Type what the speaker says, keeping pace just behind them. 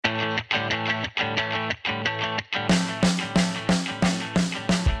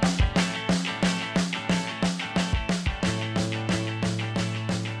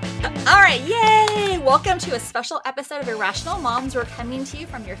Welcome to a special episode of Irrational Moms. We're coming to you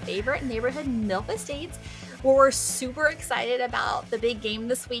from your favorite neighborhood MILF Estates, where we're super excited about the big game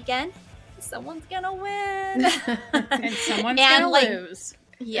this weekend. Someone's gonna win. And someone's gonna lose.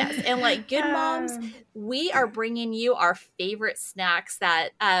 Yes, and like good moms, we are bringing you our favorite snacks that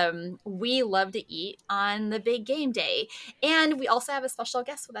we love to eat on the big game day. And we also have a special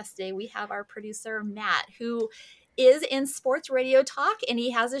guest with us today. We have our producer, Matt, who is in sports radio talk, and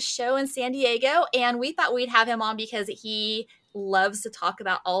he has a show in San Diego. And we thought we'd have him on because he loves to talk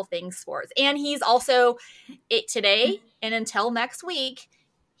about all things sports. And he's also today and until next week,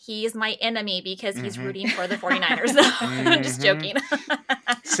 he's my enemy because he's rooting for the 49ers. I'm just joking.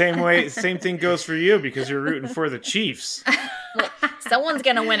 Same thing goes for you because you're rooting for the Chiefs. Well, someone's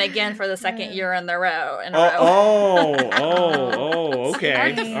going to win again for the second year in a row. Okay.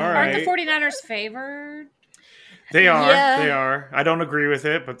 Aren't the 49ers favored? They are. Yeah. They are. I don't agree with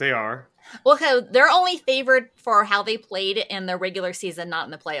it, but they are. Well, okay, they're only favored for how they played in the regular season, not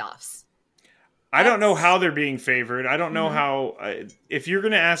in the playoffs. I don't know how they're being favored. I don't know how. If you're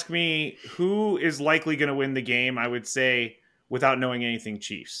going to ask me who is likely going to win the game, I would say, without knowing anything,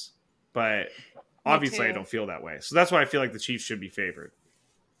 Chiefs. But obviously, I don't feel that way. So that's why I feel like the Chiefs should be favored.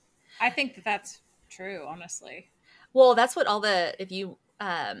 I think that's true, honestly. Well, that's what if you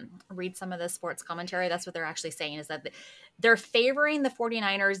read some of the sports commentary, that's what they're actually saying is that they're favoring the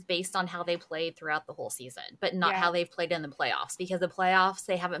 49ers based on how they played throughout the whole season, but not how they've played in the playoffs, because the playoffs,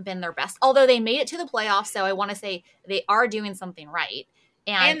 they haven't been their best, although they made it to the playoffs. So I want to say they are doing something right.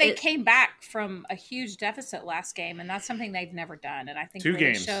 And they came back from a huge deficit last game, and that's something they've never done. And I think two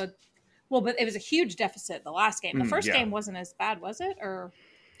games showed, well, but it was a huge deficit the last game. The first game wasn't as bad, was it? Or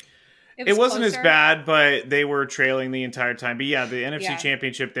it wasn't closer? As bad, but they were trailing the entire time. But yeah, the NFC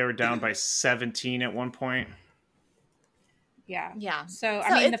Championship, they were down by 17 at one point. Yeah. Yeah. So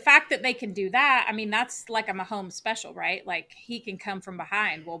I mean, the fact that they can do that, I mean, that's like a Mahomes special, right? Like, he can come from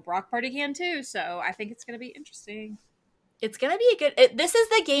behind. Well, Brock Purdy can too. So I think it's going to be interesting. It's going to be a good... this is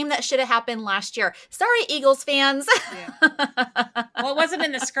the game that should have happened last year. Sorry, Eagles fans. Well, it wasn't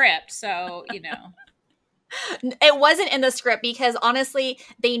in the script, so, you know. It wasn't in the script because honestly,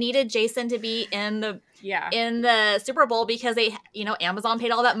 they needed Jason to be in the Super Bowl because Amazon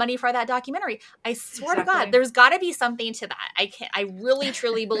paid all that money for that documentary. I swear to God, there's got to be something to that. I really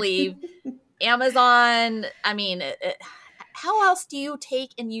truly believe Amazon. I mean, how else do you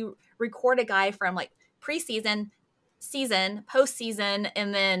take and you record a guy from like preseason, season, postseason,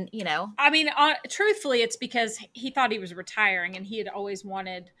 and then I mean, truthfully, it's because he thought he was retiring and he had always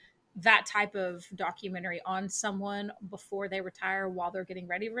wanted that type of documentary on someone before they retire, while they're getting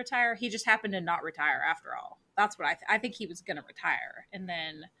ready to retire. He just happened to not retire after all. That's what I think he was going to retire and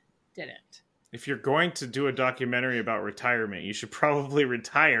then didn't. If you're going to do a documentary about retirement, you should probably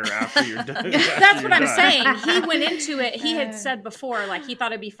retire after you're done. That's what I'm saying. He went into it. He had said before, like, he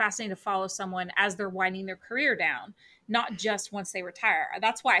thought it'd be fascinating to follow someone as they're winding their career down, not just once they retire.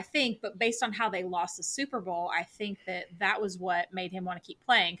 That's why I think, but based on how they lost the Super Bowl, I think that was what made him want to keep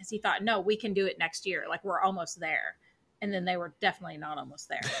playing, because he thought, no, we can do it next year. Like, we're almost there. And then they were definitely not almost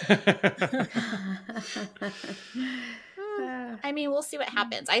there. I mean, we'll see what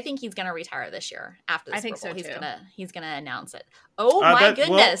happens. I think he's going to retire this year after the Super Bowl. So too. He's going to announce it. Oh my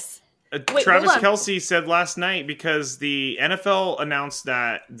goodness. Wait, Travis Kelce said last night, because the NFL announced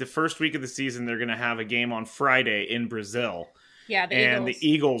that the first week of the season, they're going to have a game on Friday in Brazil. Yeah, the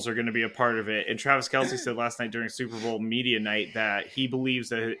Eagles are going to be a part of it. And Travis Kelce said last night during Super Bowl media night that he believes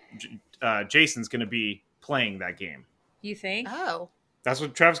that Jason's going to be playing that game. You think? Oh. That's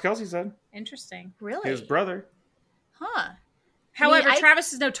what Travis Kelce said. Interesting. Really? His brother. Huh. However,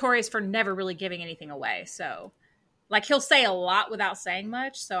 Travis is notorious for never really giving anything away. So, like, he'll say a lot without saying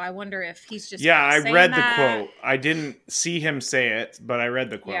much. So I wonder if he's just I read the quote. I didn't see him say it, but I read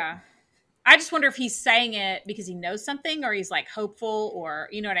the quote. Yeah. I just wonder if he's saying it because he knows something, or he's like hopeful, or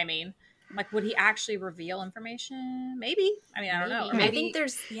you know what I mean? Like, would he actually reveal information? Maybe. I mean, I don't know. Maybe. I think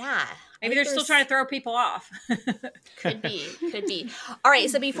there's, Maybe they're still trying to throw people off. Could be. All right.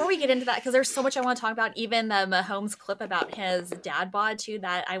 So before we get into that, because there's so much I want to talk about, even the Mahomes clip about his dad bod too,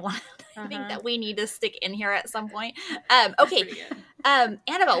 that I think that we need to stick in here at some point. Okay.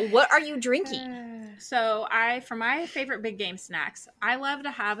 Annabelle, what are you drinking? So for my favorite big game snacks, I love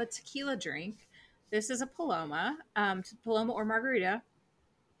to have a tequila drink. This is a Paloma. Paloma or margarita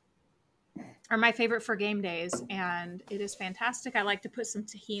are my favorite for game days, and it is fantastic. I like to put some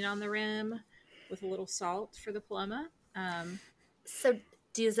tahini on the rim with a little salt for the Paloma. So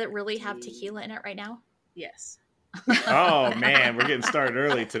does it really have tequila in it right now? Yes. Oh man, we're getting started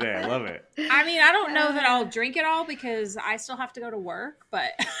early today. I love it. I mean, I don't know that I'll drink it all because I still have to go to work,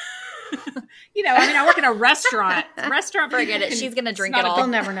 but I work in a restaurant. Forget it. She's gonna drink it not a all. They'll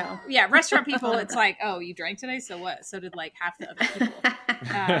never know. Yeah, restaurant people, it's like, oh, you drank today? So what? So did like half the other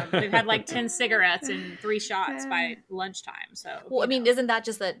people. They've had like 10 cigarettes and 3 shots by lunchtime. So, well, I mean, isn't that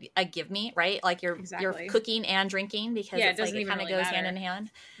just a give me, right? Like you're Exactly. cooking and drinking because Yeah, it it's like doesn't it even kind of really goes hand matter. in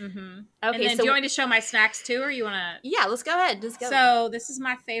hand. Mm-hmm. Okay, And then so do you want me to show my snacks too, or you want to? yeah, let's go ahead. Just go. So this is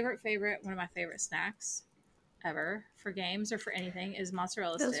my favorite, one of my favorite snacks ever for games or for anything is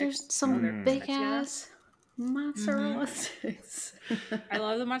mozzarella Those sticks. are some They're big stuck together. ass mozzarella sticks. I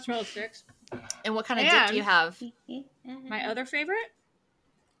love the mozzarella sticks. And what kind of dip do you have? My other favorite,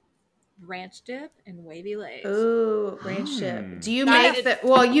 ranch dip and wavy lays. Ooh, ranch dip. Do you That make the?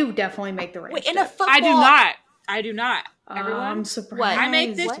 Well, you definitely make the ranch Wait, dip. in a football? I do not. Everyone, I'm surprised. What? I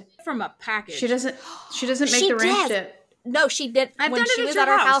make this What? from a package. She doesn't make She the ranch did. dip. No, she did. I've when done it she at was your at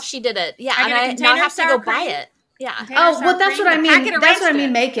our house. house, she did it. Yeah, I and get a I container now of have to sour go buy cream. it. Yeah. Container Oh, of sour well, that's cream, what I a mean. packet of That's what I ranch mean.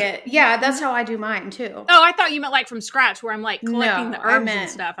 dip. Make it. Yeah, that's how I do mine too. Oh, I thought you meant like from scratch, where I'm like collecting No, the I herbs meant- and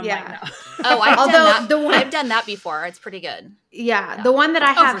stuff. I'm yeah. like, no. Oh, I've Although done that. the one- I've done that before. It's pretty good. Yeah, the one that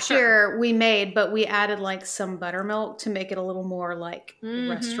I Oh, have for sure. here, we made, but we added like some buttermilk to make it a little more like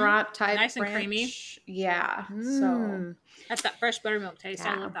restaurant type. Nice and ranch. creamy. Yeah. Mm. That's that fresh buttermilk taste.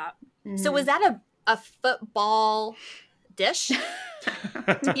 I Yeah. love that. So was that a football dish?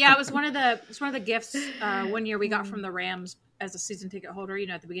 Yeah, it was one of the gifts one year we got from the Rams as a season ticket holder.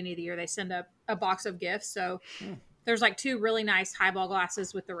 At the beginning of the year they send a box of gifts. So there's like 2 really nice highball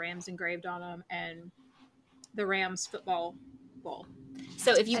glasses with the Rams engraved on them and the Rams football bowl.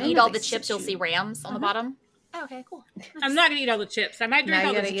 So if you I didn't eat know all they the sent chips, you'll you- see Rams on the bottom. Oh, okay, cool. I'm not gonna eat all the chips. I might drink Now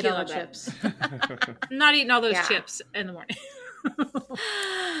all you the gotta eat tequila. all the but chips. I'm not eating all those Yeah. chips in the morning.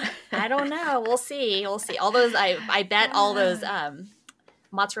 I don't know. We'll see. We'll see. All those, I bet all those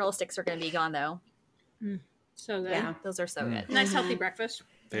mozzarella sticks are going to be gone though. So good. Yeah. Those are so good. Nice healthy breakfast.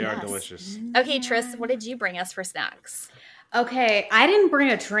 They Yes. are delicious. Okay, Tris, what did you bring us for snacks? Okay, I didn't bring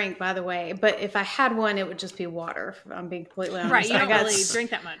a drink, by the way, but if I had one, it would just be water. If I'm being completely honest. Right, you I don't got really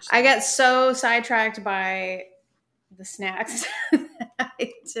drink that much. I got so sidetracked by the snacks.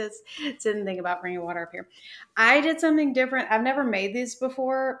 I just didn't think about bringing water up here. I did something different. I've never made these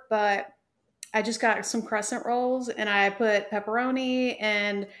before, but I just got some crescent rolls and I put pepperoni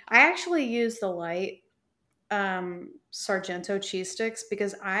and I actually used the light Sargento cheese sticks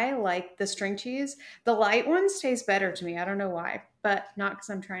because I like the string cheese. The light ones taste better to me. I don't know why, but not because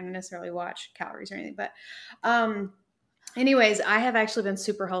I'm trying to necessarily watch calories or anything. But anyways, I have actually been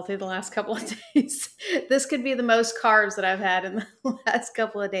super healthy the last couple of days. This could be the most carbs that I've had in the last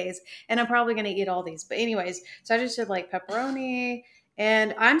couple of days. And I'm probably going to eat all these. But anyways, so I just did like pepperoni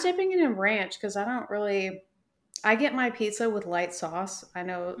and I'm dipping it in ranch because I get my pizza with light sauce. I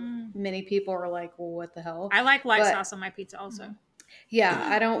know many people are like, well, what the hell? I like light But- sauce on my pizza also. Yeah,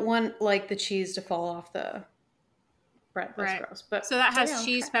 I don't want like the cheese to fall off the bread. That's Right. gross. But So that has yeah.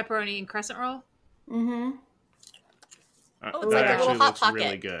 cheese, pepperoni, and crescent roll. Mm-hmm. Oh, it's that like a actually little hot looks pocket.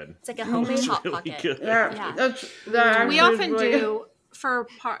 really good. It's like a homemade It's hot really pocket. good. Yeah. That We actually often is really- do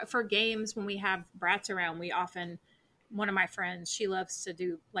for games when we have brats around. One of my friends, she loves to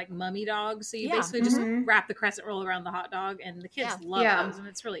do like mummy dogs. So you Yeah. basically just Mhm. wrap the crescent roll around the hot dog, and the kids Yeah. love Yeah. those, and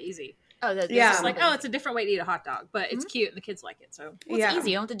it's really easy. Oh, that's Yeah. It's just like, oh, it's a different way to eat a hot dog, but it's cute and the kids like it. So Well, it's Yeah. easy.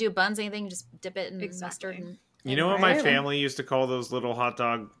 You don't have to do buns, anything. Just dip it in Exactly. mustard. And You know what my Right. family used to call those little hot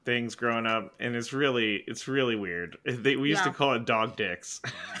dog things growing up, and it's really weird. We used to Yeah. call it dog dicks.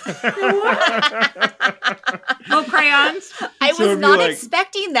 little crayons. I So was it'd be not like-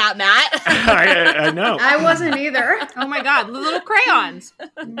 expecting that, Matt. I know. I wasn't either. Oh my god, the little crayons.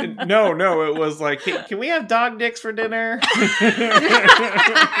 No, it was like, hey, can we have dog dicks for dinner?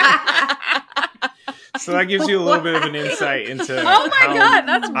 So that gives you a little bit of an insight into. Oh my how god,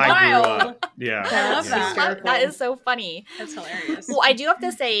 that's I grew wild. up. Yeah, I love Yeah. that. hysterical. That is so funny. That's hilarious. Well, I do have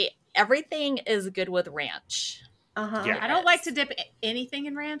to say, everything is good with ranch. Uh-huh. Yeah. I don't like to dip anything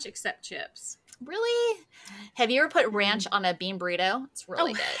in ranch except chips. Really? Have you ever put ranch on a bean burrito? It's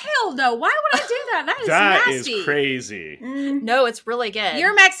really Oh good. hell no! Why would I do that? That is That nasty. is crazy. Mm. No, it's really good.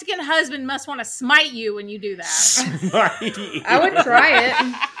 Your Mexican husband must want to smite you when you do that. I would try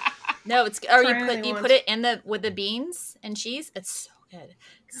it. No, it's or Try you anything put once. it in with the beans and cheese. It's so good.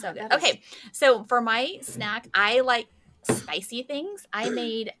 So good. that is- Okay. So for my snack, I like spicy things. I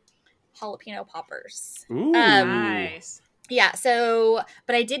made jalapeno poppers. Ooh. Nice. Yeah, so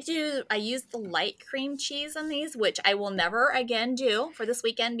but I used the light cream cheese on these, which I will never again do for this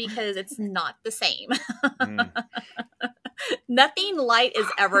weekend because it's not the same. Mm. Nothing light is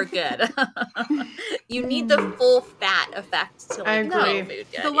ever good. You need the full fat effect to I like agree. food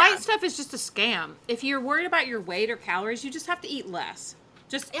good. The yeah. light stuff is just a scam. If you're worried about your weight or calories, you just have to eat less.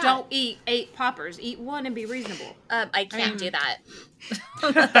 Just don't eat 8 poppers. Eat 1 and be reasonable. I can't do that.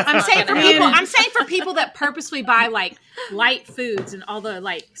 I'm saying for people that purposely buy like light foods and all the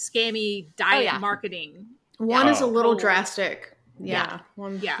like scammy diet marketing. One is a little drastic. One.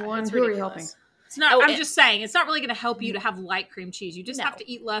 Who are you helping? It's not. I'm just saying it's not really going to help you to have light cream cheese. You just have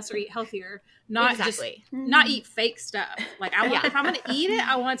to eat less or eat healthier. Not not eat fake stuff. Like if I'm going to eat it,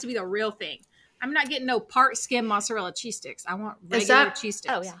 I want it to be the real thing. I'm not getting no part skim mozzarella cheese sticks. I want regular cheese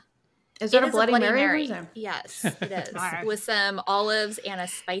sticks. Oh, yeah. Is that a Bloody Mary? Yes, it is. With some olives and a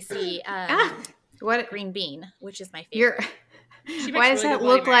spicy green bean, which is my favorite. Why does that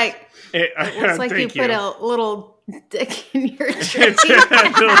look like... It looks like you put a little dick in your drink.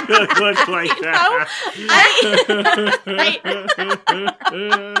 It doesn't look like that.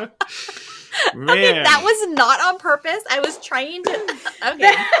 Man. Okay, that was not on purpose. I was trying to...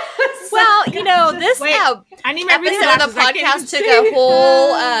 Okay. Well, you know, this I need my episode of the podcast took a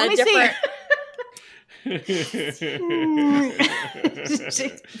whole different...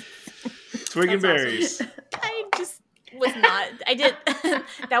 Twig and berries. I just was not... I did...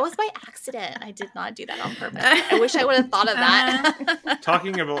 That was by accident. I did not do that on purpose. I wish I would have thought of that.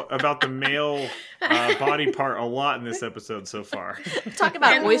 Talking about the male body part a lot in this episode so far. Talk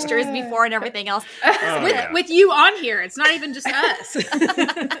about oysters before and everything else. With you on here, it's not even just us.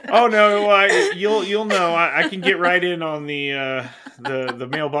 Oh no, you'll know. I can get right in on the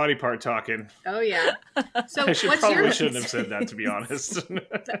male body part talking. Oh yeah. So I shouldn't have said that, to be honest.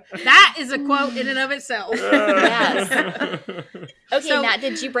 That is a quote in and of itself. Yes. Okay, Matt,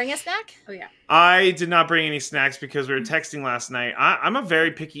 did you bring a snack? Oh yeah. I did not bring any snacks because we were texting last night. I'm a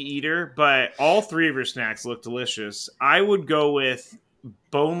very picky eater, but all 3 of your snacks look delicious. I would go with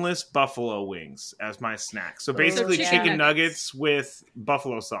boneless buffalo wings as my snack. So basically chicken nuggets with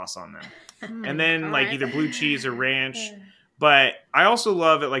buffalo sauce on them. And then either blue cheese or ranch. But I also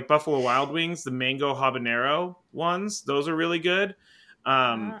love it, like Buffalo Wild Wings, the mango habanero ones. Those are really good.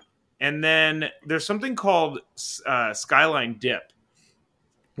 And then there's something called Skyline Dip,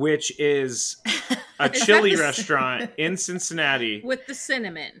 which is a chili restaurant in Cincinnati with the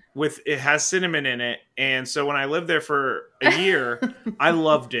cinnamon. It has cinnamon in it, and so when I lived there for a year, I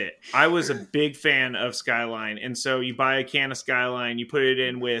loved it. I was a big fan of Skyline, and so you buy a can of Skyline, you put it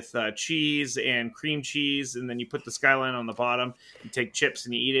in with cheese and cream cheese, and then you put the Skyline on the bottom. You take chips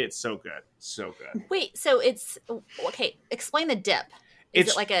and you eat it. It's so good, so good. Wait, so it's okay? Explain the dip. Is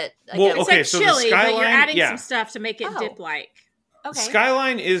it like a? It's like so chili, Skyline, but you're adding some stuff to make it dip-like. Okay.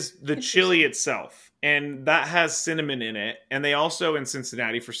 Skyline is the chili itself, and that has cinnamon in it. And they also, in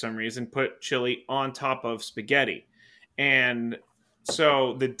Cincinnati, for some reason, put chili on top of spaghetti. And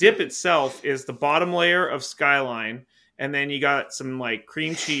so the dip itself is the bottom layer of Skyline, and then you got some like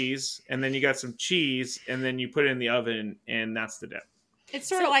cream cheese, and then you got some cheese, and then you put it in the oven, and that's the dip. It's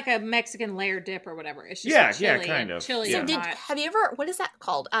sort of like a Mexican layer dip or whatever. It's just chili, kind of. Chili. So have you ever? What is that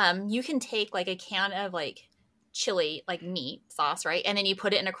called? You can take like a can of like chili, like meat sauce, right? And then you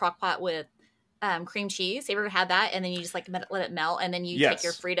put it in a crock pot with cream cheese. Have you ever had that? And then you just like let it melt, and then you take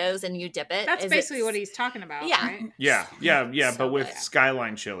your Fritos and you dip it. That's basically what he's talking about, right? Yeah, so but with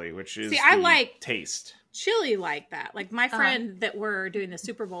Skyline chili, which is I like taste chili like that. Like my friend that we're doing the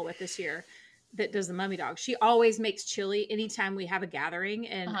Super Bowl with this year, that does the Mummy Dog. She always makes chili anytime we have a gathering,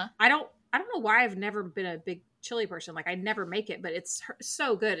 and I don't know why I've never been a big chili person. Like I never make it, but it's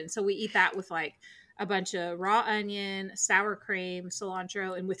so good, and so we eat that with like a bunch of raw onion, sour cream,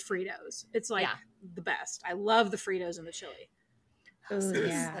 cilantro, and with Fritos. It's like the best. I love the Fritos and the chili.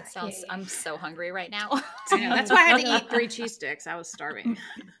 That sounds. I'm so hungry right now. I know. That's why I had to eat 3 cheese sticks. I was starving.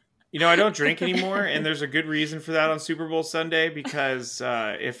 You know, I don't drink anymore, and there's a good reason for that on Super Bowl Sunday, because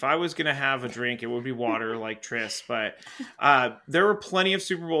if I was going to have a drink, it would be water like Tris, but there were plenty of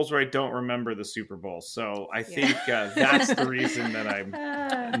Super Bowls where I don't remember the Super Bowl, so I think that's the reason that I'm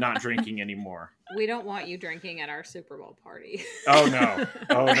not drinking anymore. We don't want you drinking at our Super Bowl party. Oh, no.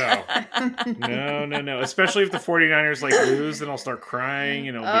 No. Especially if the 49ers like lose, then I'll start crying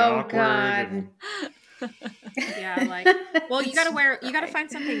and it'll be awkward. God. You gotta find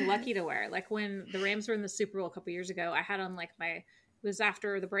something lucky to wear. Like when the Rams were in the Super Bowl a couple years ago, I had on like it was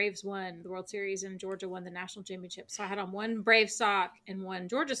after the Braves won the World Series and Georgia won the national championship. So I had on one Brave sock and one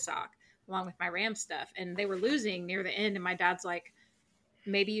Georgia sock along with my Ram stuff, and they were losing near the end, and my dad's like,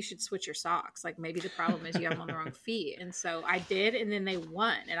 maybe you should switch your socks. Like maybe the problem is you have them on the wrong feet. And so I did, and then they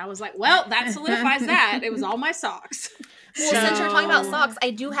won. And I was like, well, that solidifies that. It was all my socks. Well, since you're talking about socks,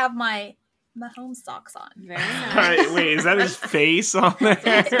 I do have my Mahomes socks on. Very nice. Wait, is that his face on there?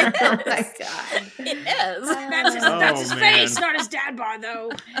 Oh my god. It is. That's his face, not his dad bod,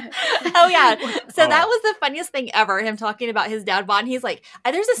 though. Oh yeah. So that was the funniest thing ever. Him talking about his dad bod. And he's like,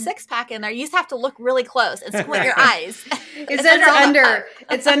 "There's a 6-pack in there. You just have to look really close and squint your eyes."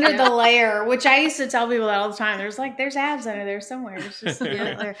 It's under the layer, which I used to tell people that all the time. There's abs under there somewhere. It's just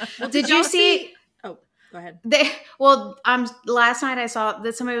layer. Well, did you see? Oh, go ahead. Last night I saw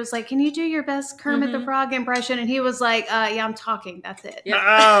that somebody was like, "Can you do your best Kermit the Frog impression?" And he was like, "Yeah, I'm talking. That's it." Yep.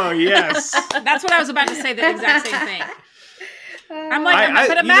 Oh yes, that's what I was about to say. The exact same thing. I'm like,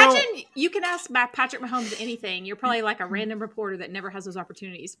 but imagine you can ask Patrick Mahomes anything. You're probably like a random reporter that never has those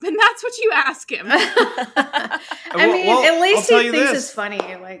opportunities, but that's what you ask him. I mean, at least he thinks it's funny.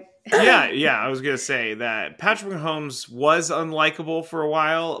 Like, yeah. I was gonna say that Patrick Mahomes was unlikable for a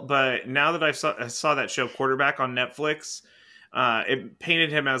while, but now that I saw that show Quarterback on Netflix, it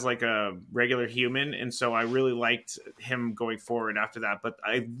painted him as like a regular human, and so I really liked him going forward after that. But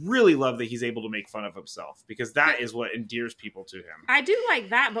I really love that he's able to make fun of himself, because that is what endears people to him. I do like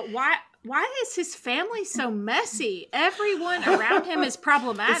that, but why is his family so messy? Everyone around him is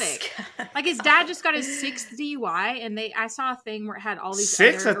problematic. Like his dad just got his 6th DUI, and I saw a thing where it had all these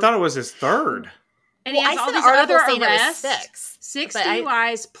 6. I thought it was his 3rd. And he has all these other arrests, 6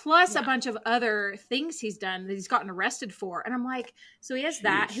 DUIs, plus a bunch of other things he's done that he's gotten arrested for. And I'm like, so he has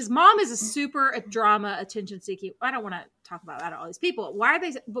that. His mom is a super drama, attention-seeking. I don't want to talk about that, all these people. Why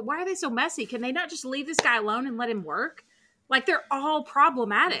are they so messy? Can they not just leave this guy alone and let him work? Like, they're all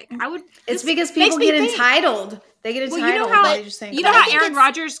problematic. It's because people get entitled. They get entitled. Well, you know how Aaron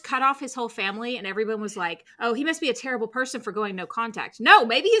Rodgers cut off his whole family, and everyone was like, "Oh, he must be a terrible person for going no contact." No,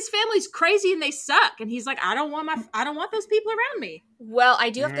 maybe his family's crazy and they suck, and he's like, "I don't want those people around me." Well, I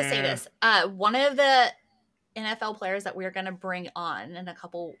do have to say this. One of the NFL players that we're going to bring on in a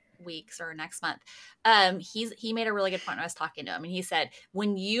couple weeks or next month, he made a really good point when I was talking to him, and he said,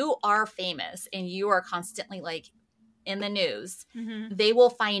 when you are famous and you are constantly like in the news, they will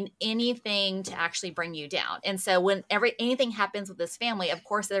find anything to actually bring you down. And so when anything happens with this family, of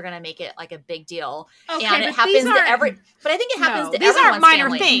course they're going to make it like a big deal. Okay, and it happens to but I think it happens to these aren't minor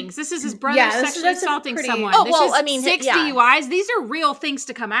family. Things. This is his brother sexually assaulting someone. Oh, well, I mean, 6 DUIs. These are real things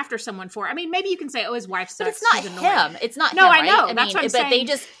to come after someone for. I mean, maybe you can say, "Oh, his wife sucks." But it's not him. It's not no, him, I right? know. I That's mean, what I'm saying.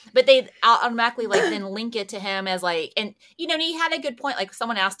 But they automatically like then link it to him as like, and he had a good point. Like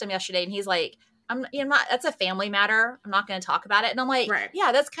someone asked him yesterday, and he's like, I'm not, that's a family matter. I'm not going to talk about it. And I'm like,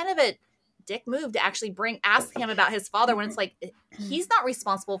 yeah, that's kind of a dick move to actually ask him about his father when it's like, he's not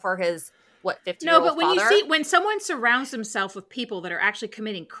responsible for his, 50-year-old but when father. when someone surrounds themselves with people that are actually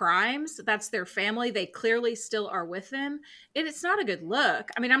committing crimes, that's their family. They clearly still are with them. And it's not a good look.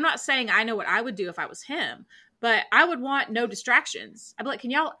 I mean, I'm not saying I know what I would do if I was him, but I would want no distractions. I'd be like,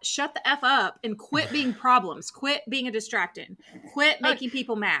 can y'all shut the F up and quit being problems? Quit being a distraction. Quit making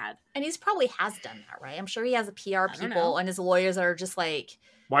people mad. And he's probably has done that, right? I'm sure he has a PR people and his lawyers are just like...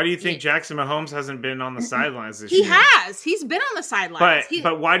 Why do you think Jackson Mahomes hasn't been on the sidelines this year? He has. He's been on the sidelines.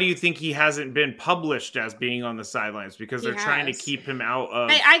 But why do you think he hasn't been published as being on the sidelines? Because they're trying to keep him out of...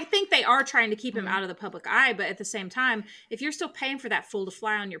 I think they are trying to keep him out of the public eye, but at the same time, if you're still paying for that fool to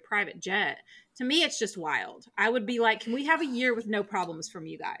fly on your private jet, to me, it's just wild. I would be like, can we have a year with no problems from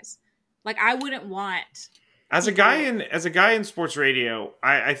you guys? Like, I wouldn't want... As a guy in sports radio,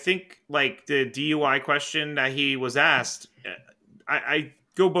 I think like the DUI question that he was asked, I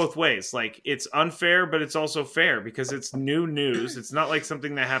go both ways. Like, it's unfair, but it's also fair because it's new news. It's not like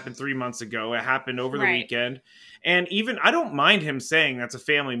something that happened 3 months ago. It happened over the weekend. And even I don't mind him saying that's a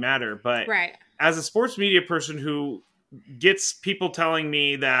family matter, but as a sports media person who gets people telling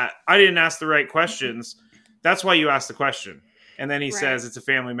me that I didn't ask the right questions, that's why you ask the question. And then he says it's a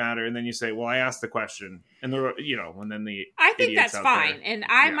family matter, and then you say, "Well, I asked the question," and and then I think that's fine. And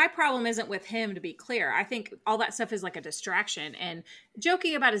my problem isn't with him, to be clear. I think all that stuff is like a distraction. And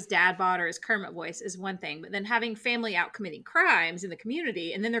joking about his dad bod or his Kermit voice is one thing, but then having family out committing crimes in the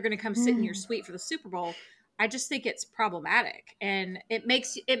community, and then they're going to come sit in your suite for the Super Bowl. I just think it's problematic, and it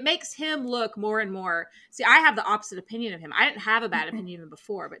makes him look more and more. See, I have the opposite opinion of him. I didn't have a bad opinion of him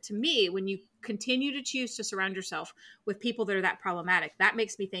before, but to me, when you continue to choose to surround yourself with people that are that problematic, that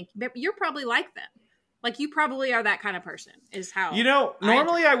makes me think you're probably like them. Like, you probably are that kind of person, is how...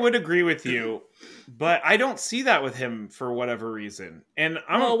 normally I would agree with you, but I don't see that with him for whatever reason. And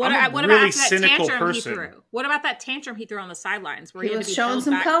I'm a really cynical person. What about that tantrum he threw on the sidelines where he was showing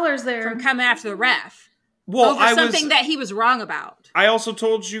some colors there from coming after the ref? Well, something that he was wrong about. I also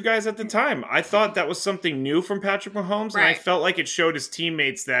told you guys at the time, I thought that was something new from Patrick Mahomes, and I felt like it showed his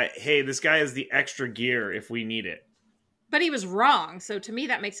teammates that, hey, this guy has the extra gear if we need it. But he was wrong, so to me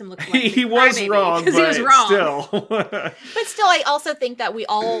that makes him look like he was wrong, but he was wrong. Still. But still, I also think that we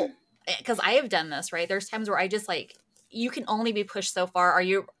all, because I have done this, right? There's times where I just like, you can only be pushed so far. Or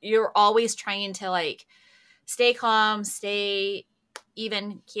you're always trying to like stay calm, stay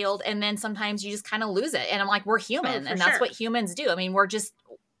even keeled, and then sometimes you just kind of lose it. And I'm like, we're human, and that's what humans do. I mean, we're just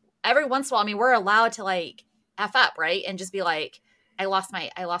every once in a while. I mean, we're allowed to like F up, right? And just be like, I lost my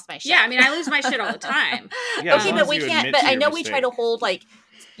shit. Yeah, I mean, I lose my shit all the time. Yeah, okay, but we can't. But I know we try to hold like,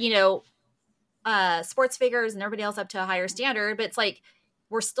 sports figures and everybody else up to a higher standard. But it's like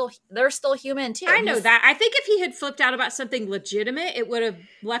they're still human too. I know that. I think if he had flipped out about something legitimate, it would have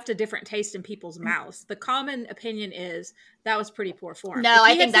left a different taste in people's mouths. The common opinion is that was pretty poor form. No,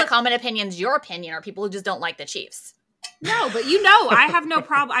 I think that common opinion is your opinion, or people who just don't like the Chiefs. No, but I have no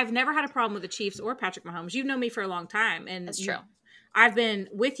problem. I've never had a problem with the Chiefs or Patrick Mahomes. You've known me for a long time, and that's true. I've been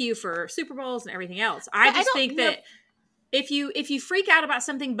with you for Super Bowls and everything else. I just think that if you freak out about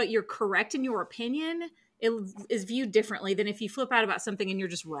something, but you're correct in your opinion, it is viewed differently than if you flip out about something and you're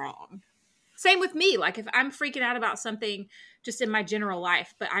just wrong. Same with me. Like if I'm freaking out about something just in my general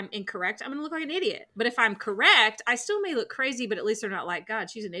life, but I'm incorrect, I'm going to look like an idiot. But if I'm correct, I still may look crazy, but at least they're not like, God,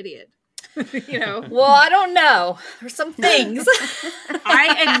 she's an idiot. Well, I don't know. There's some things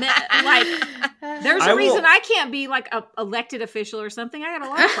I admit, there's a reason I can't be like a elected official or something. I got a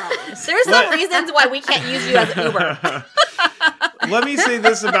lot of problems. There's some reasons why we can't use you as Uber. Let me say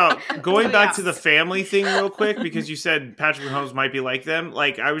this about going back to the family thing real quick, because you said Patrick Mahomes might be like them.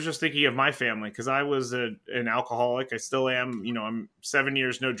 Like, I was just thinking of my family, because I was an alcoholic. I still am. I'm 7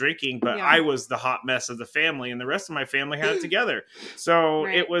 years no drinking, but I was the hot mess of the family, and the rest of my family had it together. So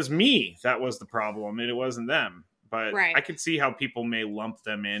it was me that was the problem, and it wasn't them. But I could see how people may lump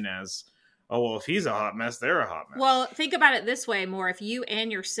them in as, oh, well, if he's a hot mess, they're a hot mess. Well, think about it this way more. If you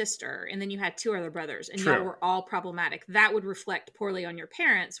and your sister, and then you had two other brothers, and y'all were all problematic, that would reflect poorly on your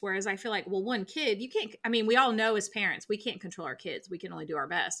parents. Whereas I feel like, well, one kid, you can't, I mean, we all know as parents, we can't control our kids. We can only do our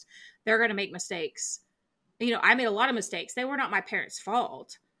best. They're going to make mistakes. I made a lot of mistakes. They were not my parents'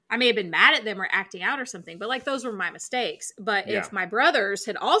 fault. I may have been mad at them or acting out or something, but like those were my mistakes. But if my brothers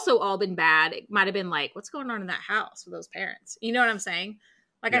had also all been bad, it might have been like, what's going on in that house with those parents? You know what I'm saying?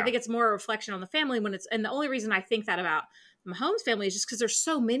 Like, I think it's more a reflection on the family and the only reason I think that about Mahomes' family is just because there's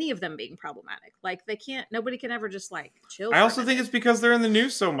so many of them being problematic. Like, nobody can ever just like chill. I also think it's because they're in the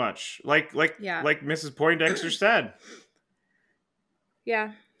news so much. Like Mrs. Poindexter said.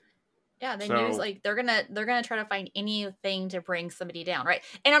 Yeah. Yeah, the news, like they're gonna try to find anything to bring somebody down, right?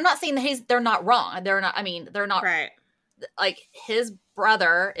 And I'm not saying that they're not wrong. They're not. I mean, they're not right. Like his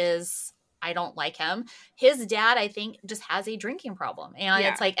brother is. I don't like him. His dad, I think, just has a drinking problem, and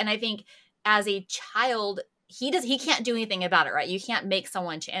it's like, and I think as a child, he can't do anything about it, right? You can't make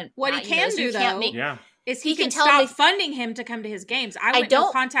someone change. What he can do though, is he can tell stop funding him to come to his games. I went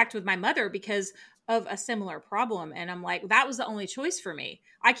in contact with my mother because of a similar problem, and I'm like, that was the only choice for me.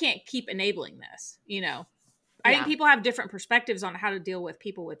 I can't keep enabling this, I think people have different perspectives on how to deal with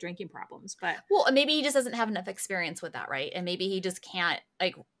people with drinking problems, but maybe he just doesn't have enough experience with that, right? And maybe he just can't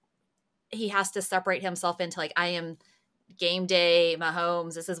he has to separate himself into like, I am game day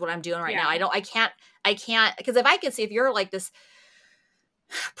Mahomes. This is what I'm doing right now. I can't, because if I could see, if you're like this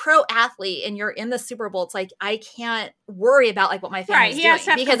pro athlete and you're in the Super Bowl, it's like, I can't worry about like what my family's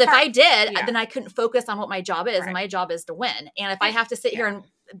doing, because if I did, then I couldn't focus on what my job is, and my job is to win. And if I have to sit here and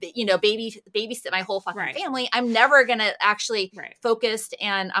babysit my whole fucking family, I'm never gonna actually focus,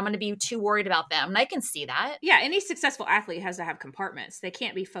 and I'm gonna be too worried about them. And I can see that. Yeah, any successful athlete has to have compartments. They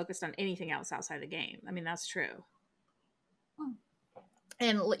can't be focused on anything else outside the game. I mean, that's true.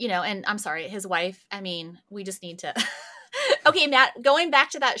 And and I'm sorry, his wife. I mean, we just need to. Okay, Matt, going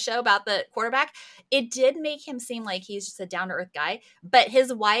back to that show about the quarterback, it did make him seem like he's just a down-to-earth guy. But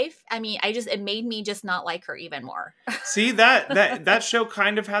his wife, I mean, it made me just not like her even more. See, that show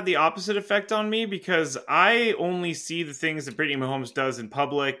kind of had the opposite effect on me, because I only see the things that Brittany Mahomes does in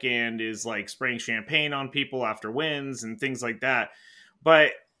public and is like spraying champagne on people after wins and things like that.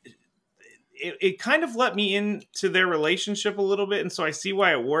 But it kind of let me into their relationship a little bit, and so I see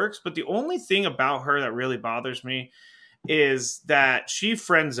why it works. But the only thing about her that really bothers me is that she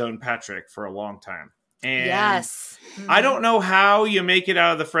friend zoned Patrick for a long time. And I don't know how you make it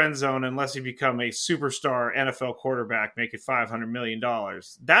out of the friend zone unless you become a superstar NFL quarterback making $500 million.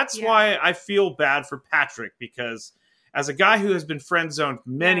 That's why I feel bad for Patrick, because as a guy who has been friend zoned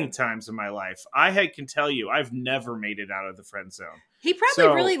many times in my life, I can tell you I've never made it out of the friend zone. He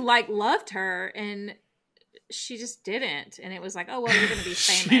probably really loved her, and she just didn't, and it was like, oh well, you're gonna be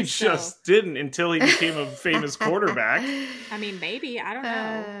famous. She just didn't until he became a famous quarterback. I mean, maybe, I don't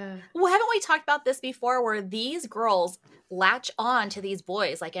know. Well, haven't we talked about this before, where these girls latch on to these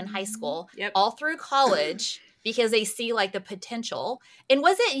boys like in high school, all through college, because they see like the potential? And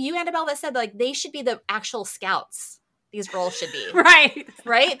was it you, Annabelle, that said like they should be the actual scouts? These girls should be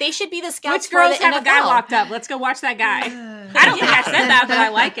right. They should be the scouts. Which girls for the have NFL. a guy locked up? Let's go watch that guy. I don't think I said that, but I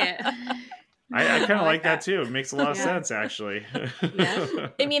like it. I kind of like that too. It makes a lot of sense, actually.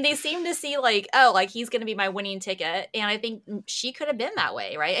 I mean, they seem to see like, oh, like he's going to be my winning ticket, and I think she could have been that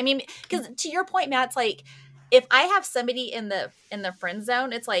way, right? I mean, because to your point, Matt, it's like if I have somebody in the friend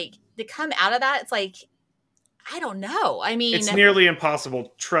zone, it's like to come out of that, it's like I don't know. I mean, it's nearly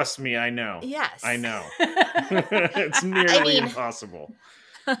impossible. Trust me, I know. Yes, I know. It's nearly impossible.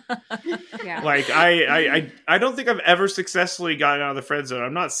 Like I don't think I've ever successfully gotten out of the friend zone.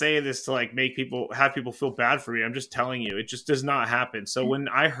 I'm not saying this to like have people feel bad for me. I'm just telling you, it just does not happen. So when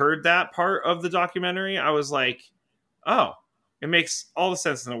I heard that part of the documentary, I was like, oh, it makes all the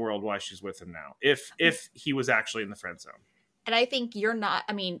sense in the world why she's with him now. If he was actually in the friend zone. And I think you're not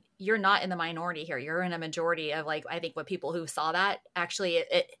in the minority here. You're in a majority of like, I think what people who saw that actually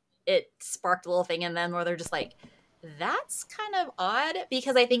it sparked a little thing in them where they're just like, that's kind of odd,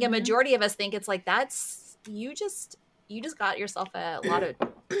 because I think a majority of us think it's like, that's, you just got yourself a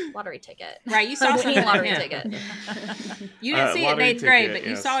lottery ticket. Right. You saw something lottery ticket. You didn't see it in 8th grade, but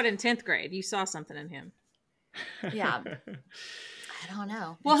you saw it in 10th grade. You saw something in him. Yeah. I don't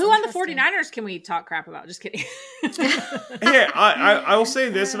know. Well, who on the 49ers can we talk crap about? Just kidding. Yeah, I will say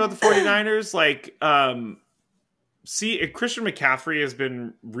this about the 49ers. Like, Christian McCaffrey has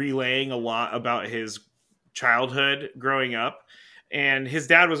been relaying a lot about his childhood growing up. And his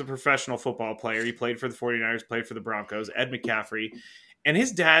dad was a professional football player. He played for the 49ers, played for the Broncos, Ed McCaffrey. And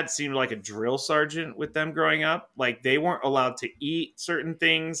his dad seemed like a drill sergeant with them growing up. Like, they weren't allowed to eat certain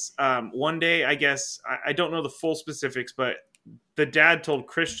things. One day, I guess, I don't know the full specifics, but the dad told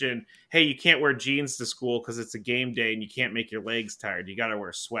Christian, hey, you can't wear jeans to school because it's a game day and you can't make your legs tired. You got to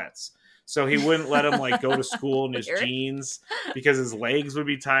wear sweats. So he wouldn't let him like go to school in his jeans because his legs would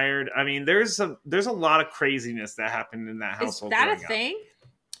be tired. I mean, there's a lot of craziness that happened in that household. Is that a thing?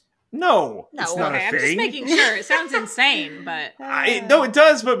 No, it's not a thing. I'm just making sure. It sounds insane, but no, it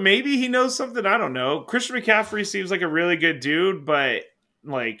does. But maybe he knows something. I don't know. Christian McCaffrey seems like a really good dude, but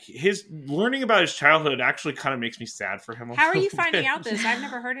like his learning about his childhood actually kind of makes me sad for him. How are you finding out this? I've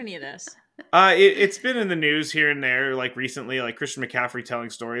never heard any of this. It's been in the news here and there, like recently, like Christian McCaffrey telling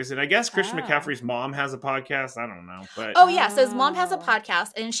stories, and I guess Christian McCaffrey's mom has a podcast. I don't know, but so his mom has a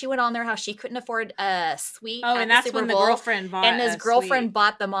podcast, and she went on there how she couldn't afford a suite. Oh, and that's Super when Bowl, the girlfriend bought, and his girlfriend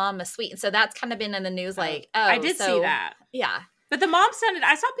bought the mom a suite, and so that's kind of been in the news. Like, I did see that. Yeah. But the mom sounded,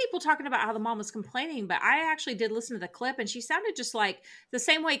 I saw people talking about how the mom was complaining, but I actually did listen to the clip, and she sounded just like the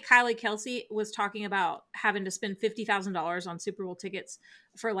same way Kylie Kelsey was talking about having to spend $50,000 on Super Bowl tickets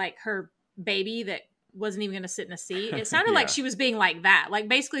for like her baby that wasn't even going to sit in a seat. It sounded like she was being like that, like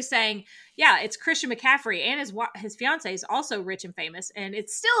basically saying, yeah, it's Christian McCaffrey and his fiance is also rich and famous, and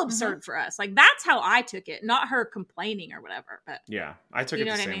it's still absurd for us. Like, that's how I took it, not her complaining or whatever. But yeah, I took it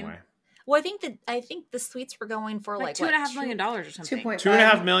the same way. Well, I think the suites were going for like $2.5 million or something.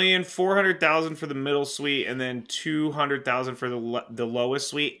 $2.5 million, $400,000 for the middle suite, and then $200,000 for the lowest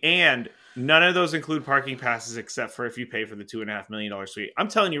suite. And none of those include parking passes except for if you pay for the $2.5 million suite. I'm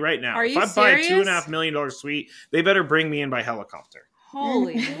telling you right now, if I buy a $2.5 million suite, they better bring me in by helicopter.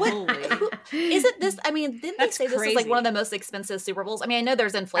 Holy moly. Isn't this, I mean, didn't they say this is like one of the most expensive Super Bowls? I mean, I know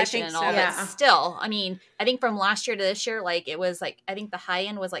there's inflation and all, but still, I mean, I think from last year to this year, like it was like, I think the high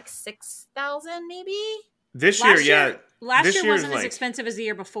end was like 6,000 maybe? This year, Last year wasn't as expensive as the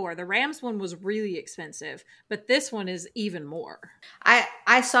year before. The Rams one was really expensive, but this one is even more.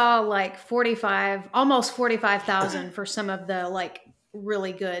 I saw like almost 45,000 for some of the like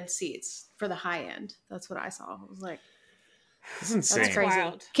really good seats for the high end. That's what I saw. It was like, that's insane. That's crazy.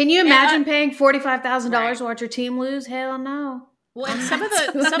 Wild. Can you imagine paying $45,000 to watch your team lose? Hell no. Well, and some of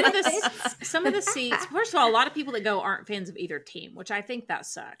the seats. First of all, a lot of people that go aren't fans of either team, which I think that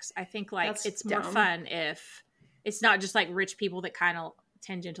sucks. I think like it's more fun if it's not just like rich people that kind of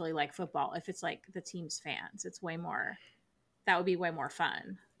tangentially like football. If it's like the team's fans, it's way more. That would be way more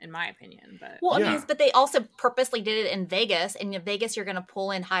fun, in my opinion. But but they also purposely did it in Vegas, and in Vegas you're going to pull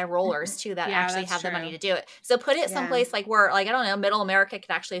in high rollers too that actually have the money to do it. So put it someplace like where, like, I don't know, middle America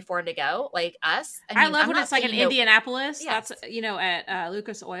can actually afford to go, like us. I love when it's like in Indianapolis. Yes. That's at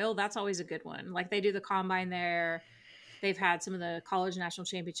Lucas Oil. That's always a good one. Like they do the combine there. They've had some of the college national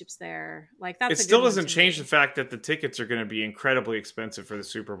championships there. Like that's it still doesn't change the fact that the tickets are going to be incredibly expensive for the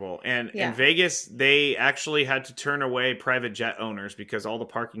Super Bowl. And in Vegas, they actually had to turn away private jet owners because all the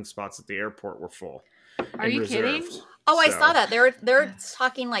parking spots at the airport were full. Are you kidding? Oh, I saw that. They're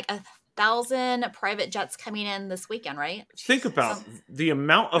talking like 1,000 private jets coming in this weekend, right? Think about the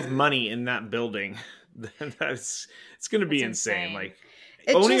amount of money in that building. It's going to be insane. Like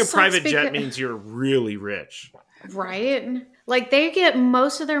owning a private jet means you're really rich. Right? Like they get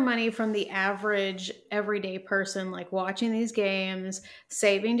most of their money from the average everyday person, like watching these games,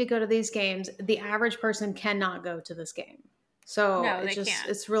 saving to go to these games. The average person cannot go to this game. So no, can't.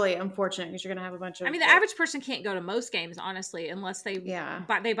 It's really unfortunate because you're going to have a bunch of... I mean, the average person can't go to most games, honestly, unless they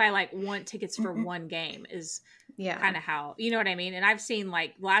buy like one tickets for one game is kind of how, you know what I mean? And I've seen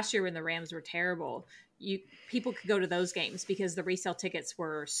like last year when the Rams were terrible, people could go to those games because the resale tickets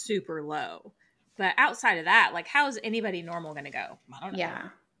were super low. But outside of that, like, how is anybody normal going to go? I don't know. Yeah.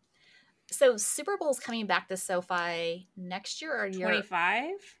 So Super Bowl's coming back to SoFi next year or year 25, I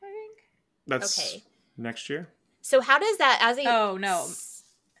think. That's okay. Next year. So how does that as a? Oh no.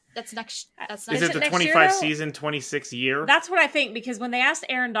 That's next. Is it the 25 season, 26 year? That's what I think, because when they asked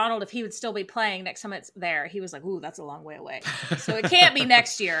Aaron Donald if he would still be playing next time it's there, he was like, "Ooh, that's a long way away." So it can't be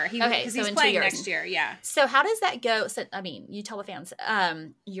next year. Because he's playing next year. Yeah. So how does that go? So I mean, you tell the fans.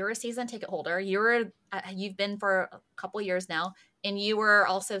 You're a season ticket holder. You've been for a couple of years now, and you were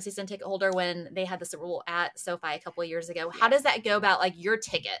also a season ticket holder when they had the Super Bowl at SoFi a couple of years ago. How does that go about like your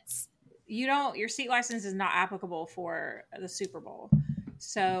tickets? Your seat license is not applicable for the Super Bowl.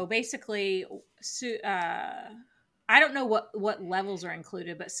 So basically, I don't know what levels are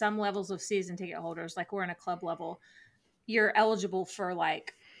included, but some levels of season ticket holders, like we're in a club level, you're eligible for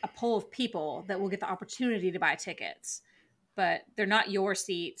like a pool of people that will get the opportunity to buy tickets, but they're not your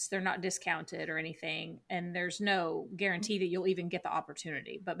seats. They're not discounted or anything. And there's no guarantee that you'll even get the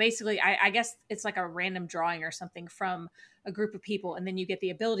opportunity. But basically, I guess it's like a random drawing or something from a group of people, and then you get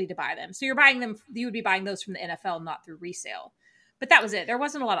the ability to buy them. So you would be buying those from the NFL, not through resale. But that was it. There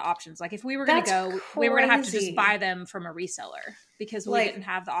wasn't a lot of options. Like if we were going to go, we were going to have to just buy them from a reseller because we didn't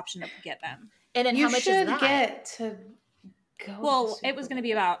have the option to get them. And then how much is that? Get to go. Well, it was going to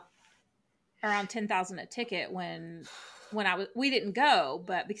be about around $10,000 a ticket when we didn't go,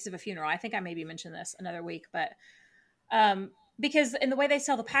 but because of a funeral. I think I maybe mentioned this another week, but because in the way they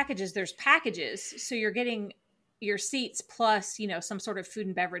sell the packages, there's packages, so you're getting your seats plus, some sort of food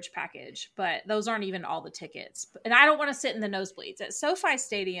and beverage package, but those aren't even all the tickets. And I don't want to sit in the nosebleeds at SoFi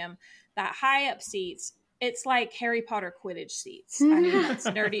Stadium. That high up seats, it's like Harry Potter Quidditch seats. I mean, that's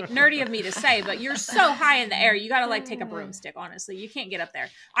nerdy of me to say, but you're so high in the air, you got to like take a broomstick. Honestly, you can't get up there.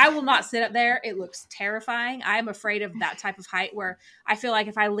 I will not sit up there. It looks terrifying. I'm afraid of that type of height where I feel like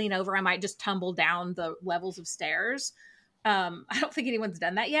if I lean over, I might just tumble down the levels of stairs. I don't think anyone's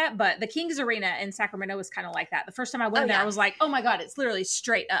done that yet, but the Kings Arena in Sacramento was kind of like that. The first time I went there, I was like, oh my God, it's literally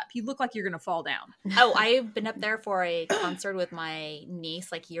straight up. You look like you're going to fall down. Oh, I've been up there for a concert with my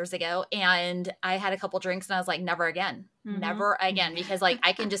niece like years ago, and I had a couple drinks and I was like, never again, never again. Because like,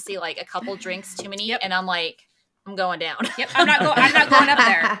 I can just see like a couple drinks too many and I'm like, I'm going down. Yep. I'm not going up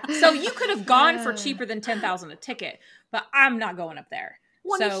there. So you could have gone for cheaper than $10,000 a ticket, but I'm not going up there.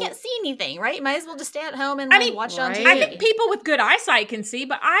 Well, you can't see anything, right? You might as well just stay at home and watch it on TV. I think people with good eyesight can see,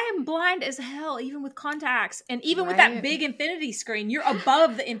 but I am blind as hell, even with contacts. And even with that big infinity screen, you're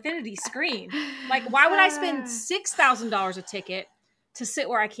above the infinity screen. Like, why would I spend $6,000 a ticket to sit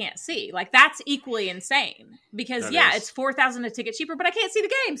where I can't see? Like, that's equally insane. Because, it's $4,000 a ticket cheaper, but I can't see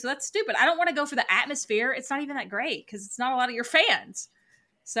the game, so that's stupid. I don't want to go for the atmosphere. It's not even that great because it's not a lot of your fans.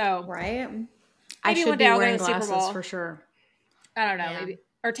 So, I should be wearing glasses for sure. I don't know, maybe,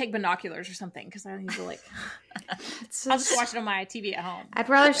 or take binoculars or something because I need to like. I'll just watch it on my TV at home. I'd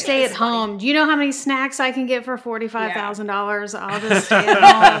rather stay at home. Do you know how many snacks I can get for $45,000? I'll just stay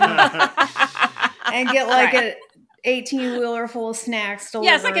at home and get like an 18-wheeler full of snacks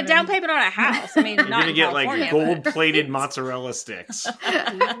delivered. Yeah, it's like a down payment on a house. I mean, you're gonna get like gold-plated mozzarella sticks.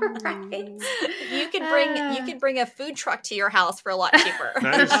 Right. You could bring a food truck to your house for a lot cheaper.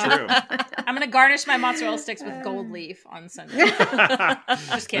 That is true. I'm gonna garnish my mozzarella sticks with gold leaf on Sunday.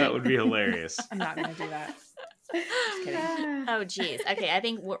 Just kidding. That would be hilarious. I'm not gonna do that. Just kidding. Oh, geez. Okay, I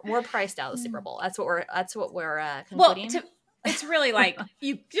think we're priced out of the Super Bowl. That's what we're concluding. Well, it's really like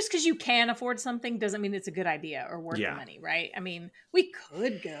just because you can afford something doesn't mean it's a good idea or worth the money, right? I mean, we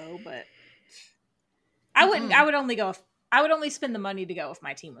could go, but I wouldn't. I would only go if I would only spend the money to go if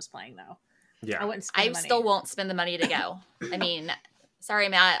my team was playing, though. Yeah, I wouldn't. Spend money. Still won't spend the money to go. I mean, Sorry,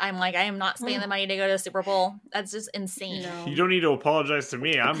 Matt. I am not spending the money to go to the Super Bowl. That's just insane. No. You don't need to apologize to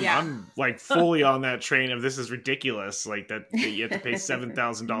me. I'm like fully on that train of this is ridiculous. Like that you have to pay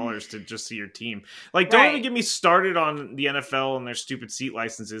 $7,000 to just see your team. Like, don't even get me started on the NFL and their stupid seat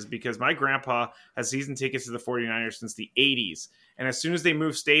licenses, because my grandpa has season tickets to the 49ers since the 80s. And as soon as they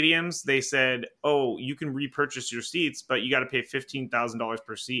moved stadiums, they said, oh, you can repurchase your seats, but you got to pay $15,000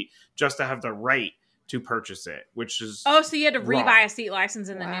 per seat just to have the right to purchase it, which is so you had to wrong. rebuy a seat license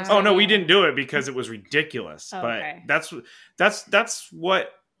in the new Oh no, we didn't do it because it was ridiculous. Okay. But that's what,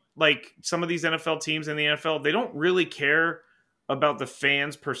 like, some of these NFL teams in the NFL, they don't really care about the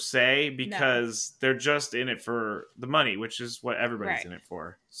fans per se, because they're just in it for the money, which is what everybody's in it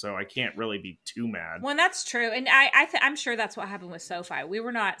for. So I can't really be too mad. Well, that's true, and I'm sure that's what happened with SoFi. We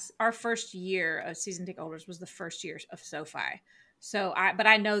were not, our first year of season ticket holders was the first year of SoFi. So but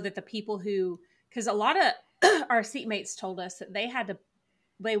I know that the people who, because a lot of our seatmates told us that they had to,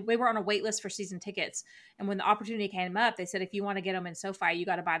 they were on a wait list for season tickets. And when the opportunity came up, they said, if you want to get them in SoFi, you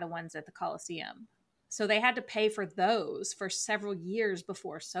got to buy the ones at the Coliseum. So they had to pay for those for several years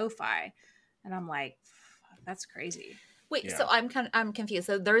before SoFi. And I'm like, that's crazy. Wait, so I'm confused.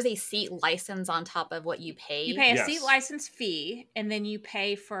 So there's a seat license on top of what you pay? You pay a seat license fee, and then you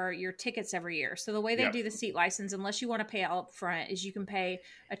pay for your tickets every year. So the way they do the seat license, unless you want to pay all up front, is you can pay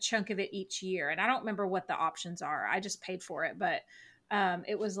a chunk of it each year. And I don't remember what the options are. I just paid for it. But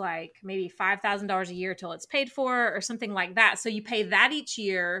it was like maybe $5,000 a year till it's paid for or something like that. So you pay that each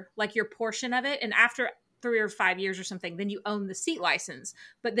year, like your portion of it. And after 3 or 5 years or something, then you own the seat license.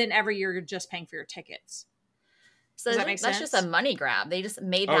 But then every year you're just paying for your tickets. So does that make sense? That's just a money grab. They just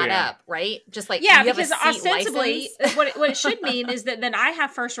made that up, right? Just like, because ostensibly what it should mean is that then I have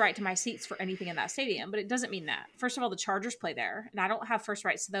first right to my seats for anything in that stadium, but it doesn't mean that. First of all, the Chargers play there, and I don't have first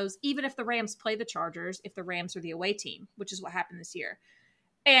rights to those, even if the Rams play the Chargers, if the Rams are the away team, which is what happened this year.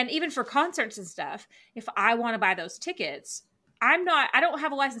 And even for concerts and stuff, if I want to buy those tickets, I don't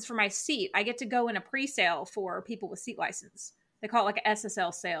have a license for my seat. I get to go in a pre-sale for people with seat license. They call it like an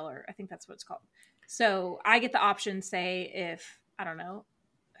SSL sale, or I think that's what it's called. So I get the option, say, if, I don't know,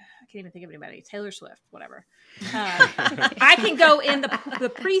 I can't even think of anybody, Taylor Swift, whatever. I can go in the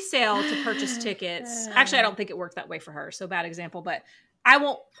pre-sale to purchase tickets. Actually, I don't think it worked that way for her, so bad example, but I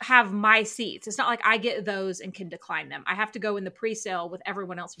won't have my seats. It's not like I get those and can decline them. I have to go in the pre-sale with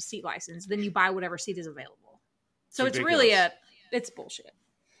everyone else with seat license. Then you buy whatever seat is available. So it's really it's bullshit.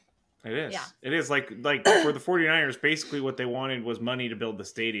 It is. Yeah. It is like for the 49ers, basically what they wanted was money to build the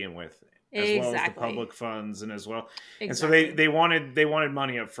stadium with. As well as the public funds, and as well. And so they wanted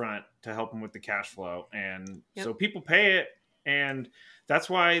money up front to help them with the cash flow. And so people pay it. And that's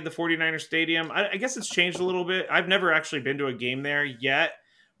why the 49ers stadium, I guess it's changed a little bit. I've never actually been to a game there yet,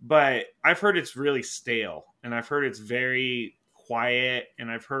 but I've heard it's really stale, and I've heard it's very quiet, and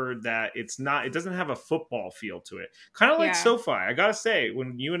I've heard that it doesn't have a football feel to it. Kind of like SoFi. I got to say,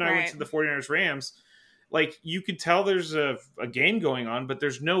 when you and I went to the 49ers Rams, like, you could tell there's a game going on, but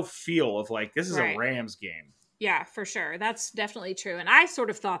there's no feel of like, this is a Rams game. Yeah, for sure. That's definitely true. And I sort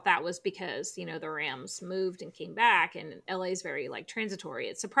of thought that was because, the Rams moved and came back, and LA's very like transitory.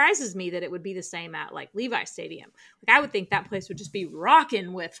 It surprises me that it would be the same at like Levi Stadium. Like, I would think that place would just be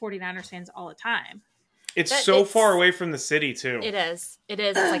rocking with 49ers fans all the time. It's so far away from the city too. It is.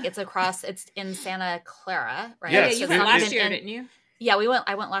 It's like it's in Santa Clara, right? Yes. Yeah, you went last year, didn't you? Yeah,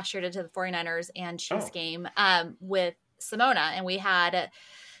 I went last year to the 49ers and Chiefs game with Simona, and we had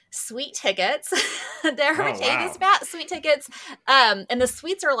sweet tickets. Sweet tickets. And the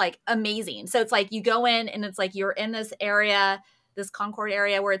suites are like amazing. So it's like you go in and it's like you're in this area, this Concord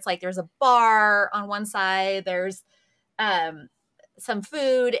area, where it's like there's a bar on one side, there's some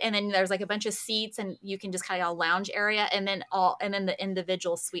food, and then there's like a bunch of seats, and you can just kind of a lounge area, and then the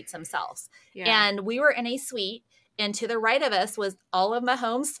individual suites themselves. Yeah. And we were in a suite. And to the right of us was all of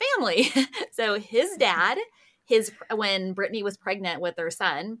Mahomes' family. So his dad, when Brittany was pregnant with their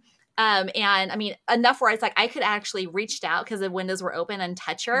son, and I mean, enough where it's like I could actually reached out because the windows were open and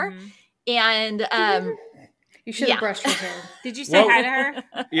touch her. Mm-hmm. And you should have brushed her hair. Did you say hi to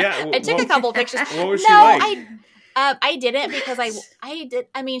her? Yeah, I took a couple pictures. What was she like? I didn't because I did.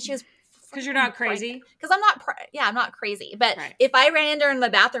 I mean, she was. Because you're not crazy? Because I'm not crazy. But if I ran into her in the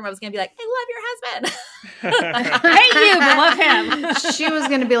bathroom, I was going to be like, I love your husband. I hate you, but love him. She was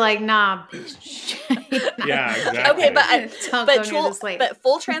going to be like, nah. Yeah, exactly. Okay, but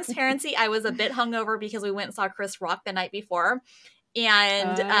full transparency, I was a bit hungover because we went and saw Chris Rock the night before.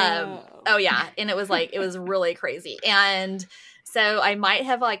 And, and it was really crazy. And so I might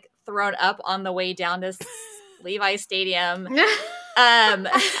have like thrown up on the way down to Levi Stadium.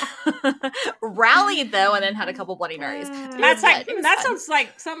 Rallied though, and then had a couple Bloody Marys. That sounds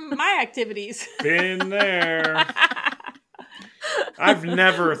like some of my activities. Been there. I've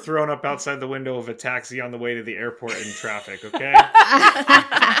never thrown up outside the window of a taxi on the way to the airport in traffic, okay?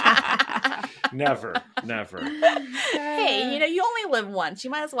 Never. Hey, you only live once. You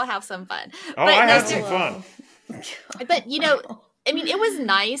might as well have some fun. Oh, I had some fun. But, I mean, it was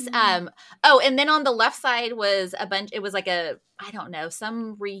nice. And then on the left side was it was like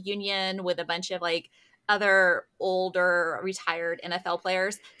some reunion with a bunch of like other older retired NFL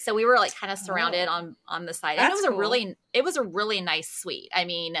players. So we were like kind of surrounded on the side. And it was a really nice suite. I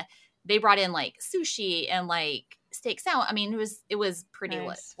mean, they brought in like sushi and like steak salad. I mean, it was pretty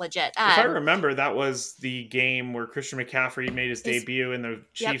nice. Legit. If I remember, that was the game where Christian McCaffrey made his debut and the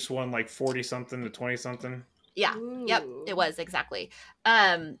Chiefs won like 40-something to 20-something. Yeah. Ooh. Yep. It was exactly.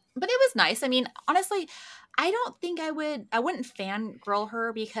 But it was nice. I mean, honestly, I don't think I wouldn't fangirl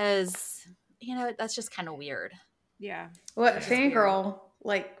her because, that's just kind of weird. Yeah. What fangirl?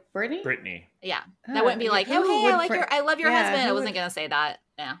 Like Brittany. Yeah. That wouldn't be like, oh, hey, I love your husband. I wasn't going to say that.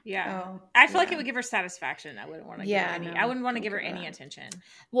 Yeah. Yeah. Oh, I feel like it would give her satisfaction. I wouldn't want to give her any. I wouldn't want to give her any attention.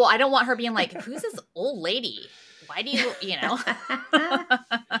 Well, I don't want her being like, who's this old lady? Why do you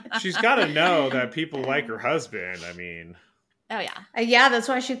She's got to know that people like her husband. I mean. Oh, yeah. Yeah, that's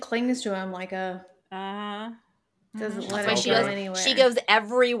why she clings to him like a... Doesn't let him go anywhere. She goes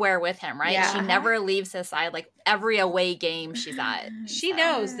everywhere with him, right? Yeah. She never leaves his side. Like every away game she's at. She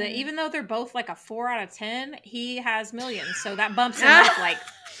knows that even though they're both like a 4 out of 10, he has millions. So that bumps him up like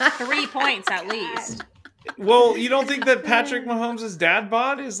 3 points at least. Well, you don't think that Patrick Mahomes' dad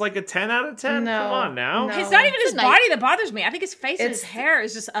bod is like a 10 out of 10? No, come on now. No. It's not even his body that bothers me. I think his face and his hair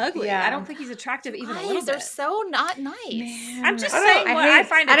is just ugly. Yeah. I don't think he's attractive even a little bit. They're so not nice. Man. I'm just saying what I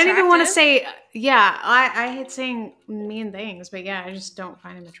find attractive. I don't even want to say, I hate saying mean things, but I just don't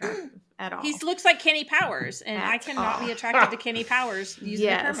find him attractive at all. He looks like Kenny Powers, and I cannot be attracted to Kenny Powers using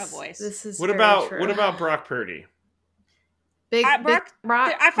the Kermit voice. This is what about Brock Purdy? Brock.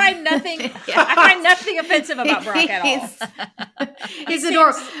 I find nothing. I find nothing offensive about Brock at all. He's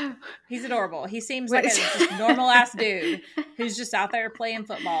adorable. He's adorable. He seems like a just normal ass dude who's just out there playing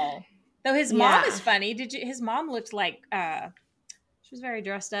football. Though his mom is funny. His mom looked like she was very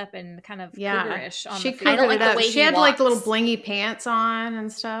dressed up and kind of cougarish on the field. I don't like the way she had like little blingy pants on and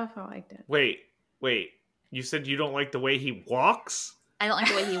stuff. I liked it. Wait. You said you don't like the way he walks? I don't like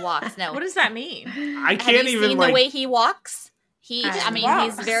the way he walks. No. What does that mean? I can't Have you even seen the way he walks? He's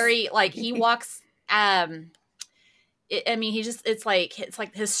very like he walks. It's like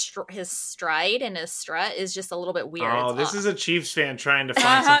his stride and his strut is just a little bit weird. Oh, this is a Chiefs fan trying to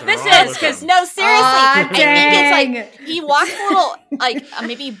find something this wrong is because no, seriously, I think it's like he walks a little like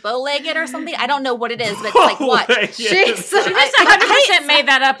maybe bow-legged or something. I don't know what it is, but it's like what? She just 100% made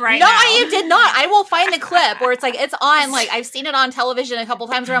that up right now. No, you did not. I will find the clip where it's like it's on. Like I've seen it on television a couple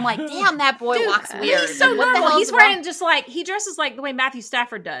times where I'm like, damn, that boy walks weird. He's so like, what normal. He's wearing just like he dresses like the way Matthew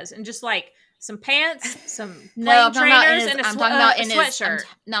Stafford does, and just like. Some pants, some plain trainers, and a sweatshirt.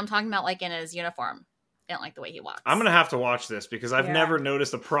 I'm talking about like in his uniform. I don't like the way he walks. I'm going to have to watch this because I've never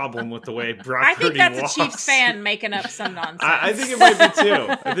noticed a problem with the way Brock I think Purdy that's walks. a Chiefs fan making up some nonsense. I think it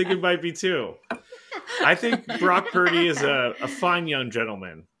might be too. I think Brock Purdy is a fine young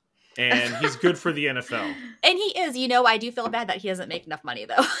gentleman. And he's good for the NFL. And he is. I do feel bad that he doesn't make enough money,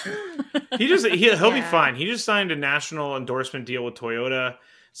 though. He'll be fine. He just signed a national endorsement deal with Toyota.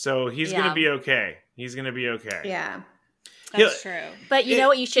 So he's going to be okay. Yeah. That's true. But you know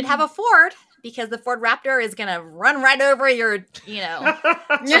what? You should have a Ford because the Ford Raptor is going to run right over your,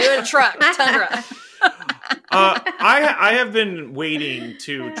 Toyota truck, Tundra. I have been waiting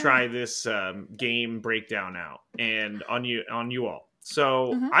to try this game breakdown out and on you all.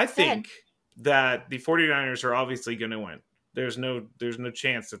 So I think that the 49ers are obviously going to win. There's no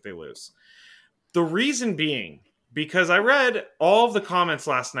chance that they lose. The reason being, because I read all of the comments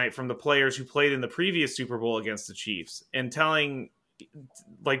last night from the players who played in the previous Super Bowl against the Chiefs and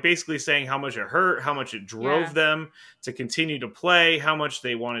basically saying how much it hurt, how much it drove them to continue to play, how much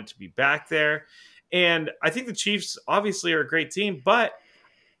they wanted to be back there. And I think the Chiefs obviously are a great team, but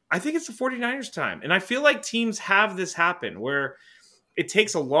I think it's the 49ers time. And I feel like teams have this happen where it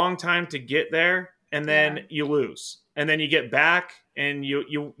takes a long time to get there and then you lose. And then you get back and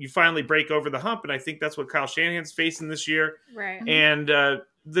you finally break over the hump. And I think that's what Kyle Shanahan's facing this year. Right. And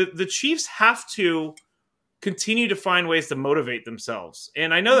the Chiefs have to continue to find ways to motivate themselves.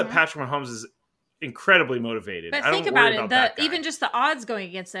 And I know that Patrick Mahomes is incredibly motivated. But I think don't about worry it. about that guy. Even just the odds going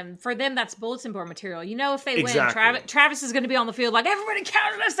against them, for them, that's bulletin board material. You know, if they Exactly. win, Travis is going to be on the field like, everybody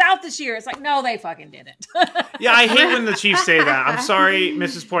counted us out this year. It's like, no, they fucking didn't. Yeah, I hate when the Chiefs say that. I'm sorry,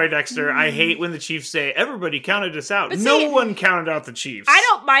 Mrs. Poindexter. I hate when the Chiefs say, everybody counted us out. But no see, one counted out the Chiefs. I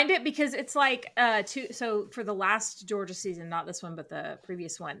don't mind it because it's like, so for the last Georgia season, not this one, but the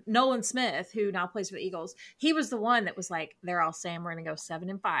previous one, Nolan Smith, who now plays for the Eagles, he was the one that was like, they're all saying we're going to go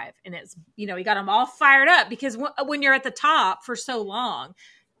 7-5. And it's, you know, he got them all fired up because when you're at the top for so long,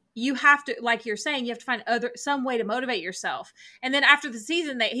 you have to, like you're saying, you have to find some way to motivate yourself. And then after the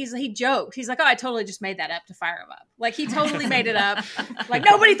season, he joked. He's like, "Oh, I totally just made that up to fire him up." Like he totally made it up. Like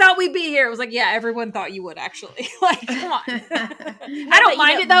nobody thought we'd be here. It was like, yeah, everyone thought you would actually. Like, come on. I don't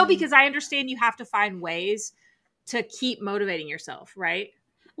mind it though because I understand you have to find ways to keep motivating yourself, right?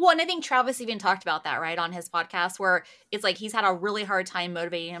 Well, and I think Travis even talked about that, right, on his podcast, where it's like he's had a really hard time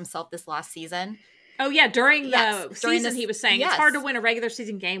motivating himself this last season. Oh, yeah. During the season, he was saying it's hard to win a regular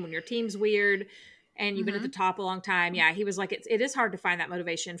season game when your team's weird and you've been at the top a long time. Yeah, he was like, it is hard to find that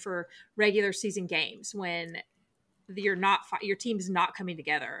motivation for regular season games when your team's not coming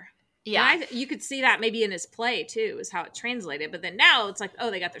together. Yeah. And you could see that maybe in his play, too, is how it translated. But then now it's like, oh,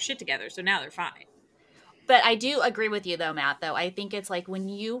 they got their shit together, so now they're fine. But I do agree with you, though, Matt, though. I think it's like when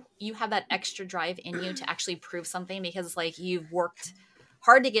you have that extra drive in you to actually prove something because it's like you've worked –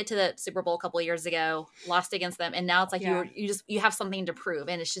 hard to get to the Super Bowl a couple of years ago, lost against them, and now it's like you have something to prove,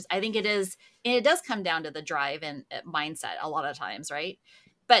 and it's just I think it does come down to the drive and mindset a lot of times, right?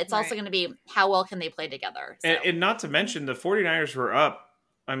 But it's also going to be how well can they play together. So. And not to mention the 49ers were up.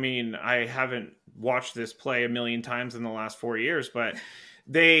 I mean, I haven't watched this play a million times in the last 4 years, but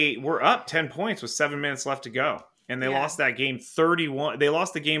they were up 10 points with 7 minutes left to go. And they lost that game 31. They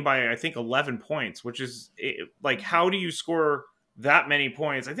lost the game by, I think, 11 points, which is like, how do you score that many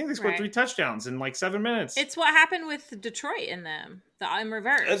points? I think they scored 3 touchdowns in like 7 minutes. It's what happened with Detroit in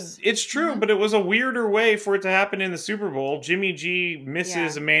reverse. It's true, but it was a weirder way for it to happen in the Super Bowl. Jimmy G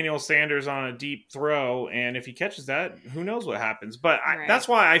misses Emmanuel Sanders on a deep throw, and if he catches that, who knows what happens. But that's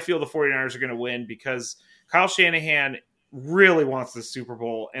why I feel the 49ers are going to win, because Kyle Shanahan really wants the Super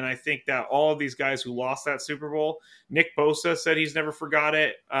Bowl, and I think that all of these guys who lost that Super Bowl, Nick Bosa said he's never forgot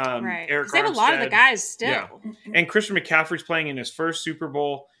it. Eric they have a lot of the guys still. Yeah. And Christian McCaffrey's playing in his first Super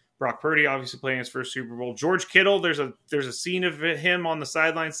Bowl. Brock Purdy obviously playing his first Super Bowl. George Kittle, there's a scene of him on the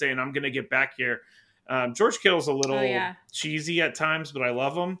sideline saying, "I'm going to get back here." George Kittle's a little cheesy at times, but I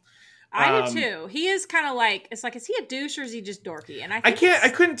love him. I do too. He is kind of like, it's like, is he a douche or is he just dorky? And I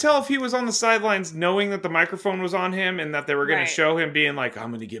couldn't tell if he was on the sidelines knowing that the microphone was on him and that they were going to show him being like, "I'm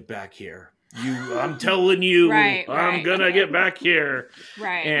going to get back here. I'm telling you, I'm going to get back here."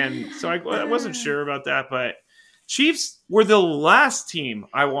 Right. And so I wasn't sure about that, but Chiefs were the last team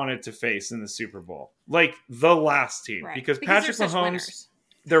I wanted to face in the Super Bowl. Like the last team. Right. Because Patrick Mahomes,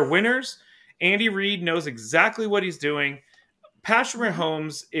 they're winners. Andy Reid knows exactly what he's doing. Patrick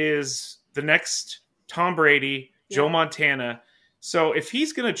Mahomes is the next Tom Brady, Joe Montana. So if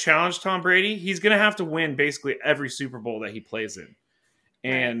he's going to challenge Tom Brady, he's going to have to win basically every Super Bowl that he plays in.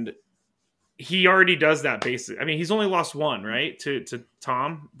 And he already does that basically. I mean, he's only lost one, right? To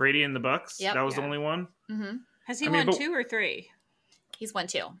Tom Brady and the Bucks. Yep. That was the only one. Mm-hmm. Has he won 2 or 3? He's won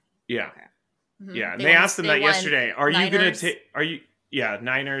 2. Yeah. Okay. Mm-hmm. Yeah. And they asked him that yesterday. Are you going to take,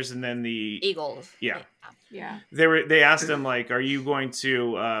 Niners and then the Eagles. Yeah. They asked him, like, are you going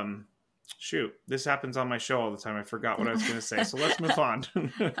to shoot, this happens on my show all the time. I forgot what I was going to say. So let's move on.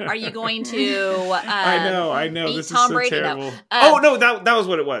 Are you going to I know. This Tom is so Brady? terrible. No. That was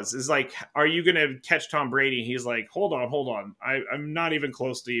what it was. Is like, are you going to catch Tom Brady? He's like, hold on. I'm not even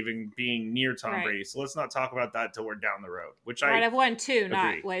close to even being near Tom Brady. So let's not talk about that till we're down the road. Which I've won 2. agree.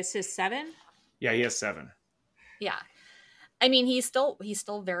 Not what is his 7? Yeah, he has 7. Yeah, I mean he's still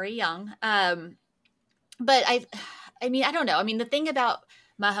very young. But I mean I don't know. I mean the thing about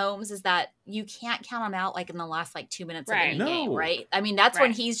Mahomes is that you can't count him out like in the last like 2 minutes of any game, right? I mean that's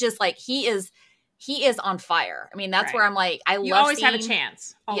when he's just like he is on fire. I mean that's where I'm like you always have a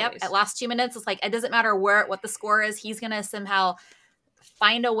chance. Always. Yep, at last 2 minutes it's like it doesn't matter what the score is. He's gonna somehow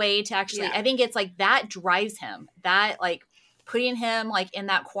find a way to actually. I think it's like that drives him. That like putting him like in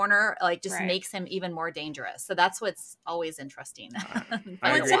that corner like just makes him even more dangerous. So that's what's always interesting.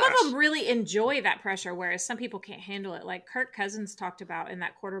 And some of them really enjoy that pressure, whereas some people can't handle it. Like Kirk Cousins talked about in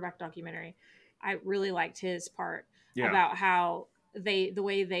that quarterback documentary. I really liked his part about how the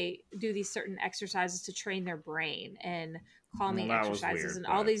way they do these certain exercises to train their brain and calming exercises and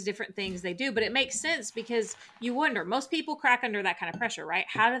all these different things they do. But it makes sense because you wonder, most people crack under that kind of pressure, right?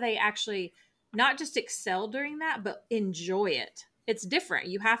 How do they actually not just excel during that, but enjoy it it's different.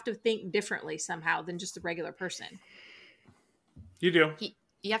 You have to think differently somehow than just a regular person. You do.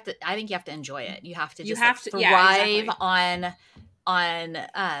 You have to. I think you have to enjoy it. You have to You just have to- thrive yeah, exactly. on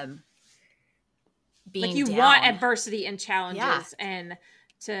being Like you down. want adversity and challenges, Yeah. and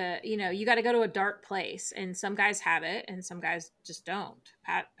to you got to go to a dark place, and some guys have it, and some guys just don't.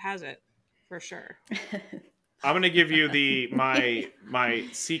 Pat has it for sure. I'm going to give you my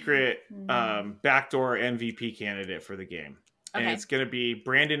secret backdoor MVP candidate for the game. And Okay. it's going to be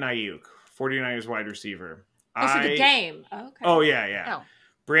Brandon Ayuk, 49ers wide receiver. For the game. Oh, okay. Oh, yeah. Oh.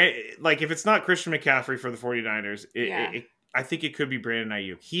 Like, if it's not Christian McCaffrey for the 49ers, I think it could be Brandon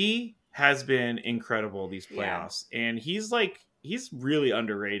Ayuk. He has been incredible these playoffs. Yeah. And he's really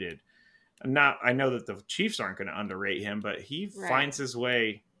underrated. I know that the Chiefs aren't going to underrate him, but he finds his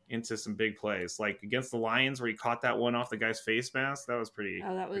way into some big plays, like against the Lions where he caught that one off the guy's face mask. That was pretty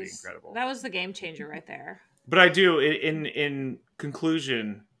incredible. That was the game changer right there. But I do, in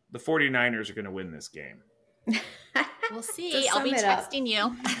conclusion, the 49ers are going to win this game. We'll see. I'll be texting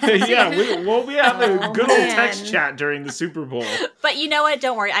you. Yeah, we'll be having a good old text chat during the Super Bowl. But you know what?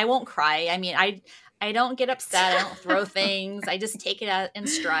 Don't worry. I won't cry. I mean, I don't get upset. I don't throw things. I just take it in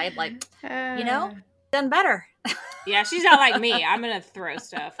stride. Like, done better. Yeah, she's not like me. I'm gonna throw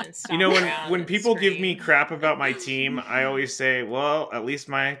stuff and stuff. When people give me crap about my team, I always say, "Well, at least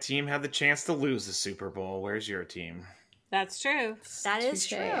my team had the chance to lose the Super Bowl. Where's your team?" That's true. That is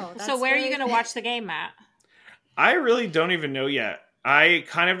true. So where are you gonna watch the game, Matt? I really don't even know yet. I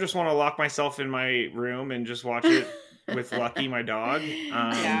kind of just want to lock myself in my room and just watch it with Lucky, my dog.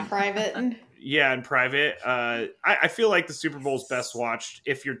 Private. Yeah, in private. I feel like the Super Bowl is best watched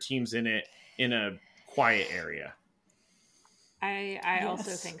if your team's in it in a quiet area. I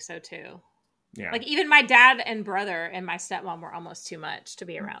also think so too. Yeah. Like even my dad and brother and my stepmom were almost too much to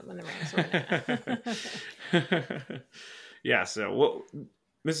be around when the Rams were in it. Yeah, so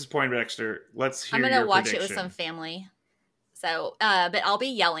Mrs. Poindexter, let's hear I'm your going to watch prediction. it with some family. So, but I'll be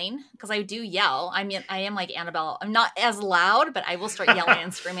yelling because I do yell. I mean, I am like Annabelle. I'm not as loud, but I will start yelling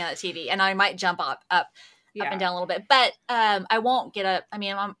and screaming at the TV, and I might jump up and down a little bit. But I won't get up. I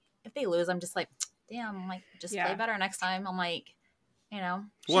mean, if they lose, I'm just like, damn. I'm like, just play better next time. I'm like,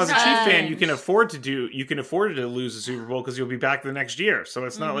 Well, as a Chief fan, you can afford to lose the Super Bowl because you'll be back the next year. So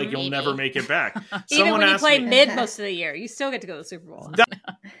it's not like you'll never make it back. Even when you play mid most of the year, you still get to go to the Super Bowl.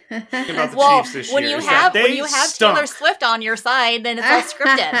 About the Chiefs this when year, you have Taylor Swift on your side, then it's all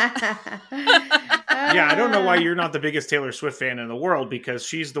scripted. Yeah, I don't know why you're not the biggest Taylor Swift fan in the world because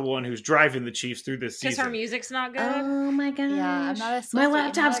she's the one who's driving the Chiefs through this season. Because her music's not good. Oh my gosh! Yeah, I'm not a Swiftie. My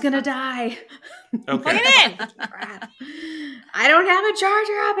laptop's gonna die. Okay. Plug it in. I don't have a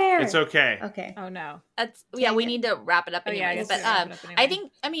charger up here. It's okay. Okay. Oh no. We need to wrap it up anyways. But I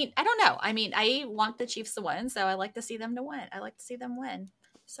think, I don't know. I mean, I want the Chiefs to win, so I like to see them to win. I like to see them win.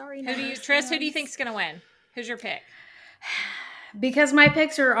 Sorry, Tris, who do you think's gonna win? Who's your pick? Because my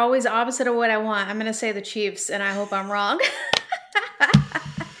picks are always opposite of what I want, I'm gonna say the Chiefs, and I hope I'm wrong.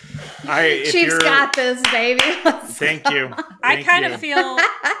 Chiefs got this, baby. Thank you. I kind of feel,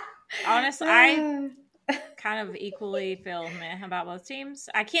 honestly, I kind of equally feel meh about both teams.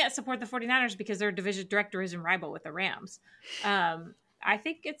 I can't support the 49ers because their division director is in rival with the Rams. I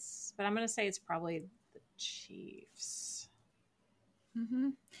think but I'm going to say it's probably the Chiefs. Mm-hmm.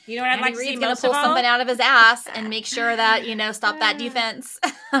 You know what I'd like to see going to pull something out of his ass and make sure that, stop that defense.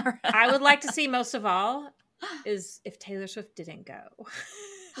 I would like to see most of all is if Taylor Swift didn't go.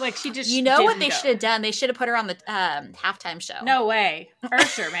 Like she just, what they should have done? They should have put her on the halftime show. No way,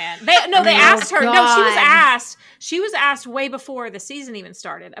 Ursher, man. They asked her. God. No, she was asked way before the season even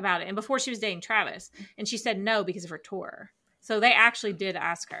started about it, and before she was dating Travis, and she said no because of her tour. So they actually did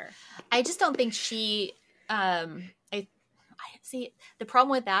ask her. I just don't think she. I see the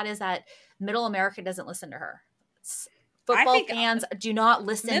problem with that is that Middle America doesn't listen to her. Football fans do not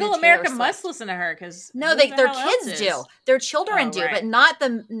listen to Middle Taylor America Swift. Must listen to her because their kids do. Their children do, but not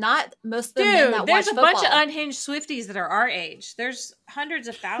most of the men that watch football. There's a bunch of unhinged Swifties that are our age. There's hundreds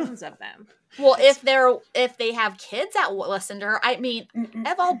of thousands of them. Well, if they have kids that listen to her, I mean,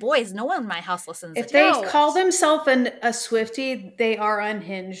 of all boys, no one in my house listens. If they call themselves a Swiftie, they are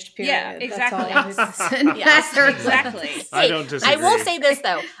unhinged. Period. Yeah, exactly. Yes, exactly. I don't disagree. I will say this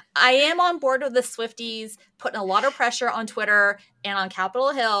though: I am on board with the Swifties putting a lot of pressure on Twitter and on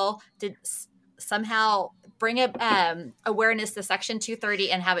Capitol Hill to somehow bring awareness to Section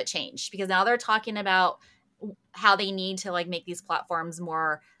 230 and have it changed, because now they're talking about how they need to make these platforms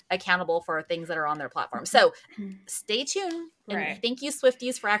more accountable for things that are on their platform. So stay tuned. And thank you,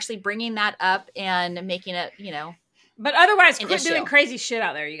 Swifties, for actually bringing that up and making it, But otherwise, quit doing crazy shit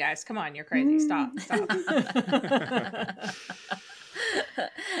out there, you guys. Come on, you're crazy. Stop.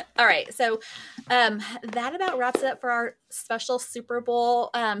 All right, so that about wraps it up for our special Super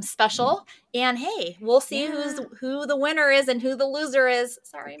Bowl special. And hey, we'll see who the winner is and who the loser is.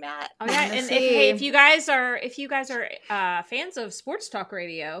 Sorry, Matt. Oh yeah, and if you guys are fans of sports talk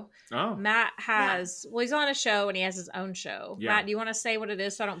radio, Matt has he's on a show and he has his own show. Yeah. Matt, do you want to say what it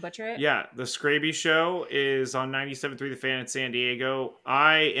is so I don't butcher it? Yeah, the Scraby Show is on 97.3 The Fan in San Diego.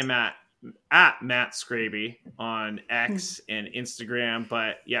 I am at Matt Scraby on X and Instagram,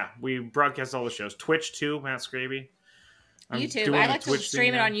 but yeah, we broadcast all the shows. Twitch too, Matt Scraby. YouTube. I like to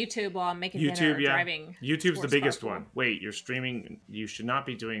stream it on YouTube while I'm making dinner or driving. YouTube's the biggest one. Wait, you're streaming? You should not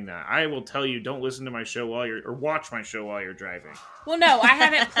be doing that. I will tell you, don't listen to my show or watch my show while you're driving. Well, no, I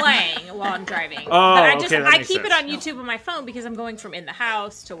have it playing while I'm driving. Oh, but I keep it on YouTube on my phone because I'm going from in the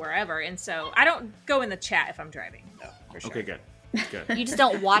house to wherever, and so I don't go in the chat if I'm driving. No, for sure. Okay, good. You just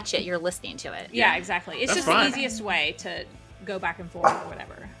don't watch it, you're listening to it. Yeah, exactly. It's just the easiest way to go back and forth or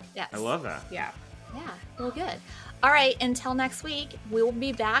whatever. Yes. I love that. Yeah. Yeah, well, good. All right, until next week, we will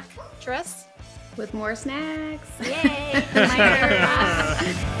be back, Tris. With more snacks. Yay!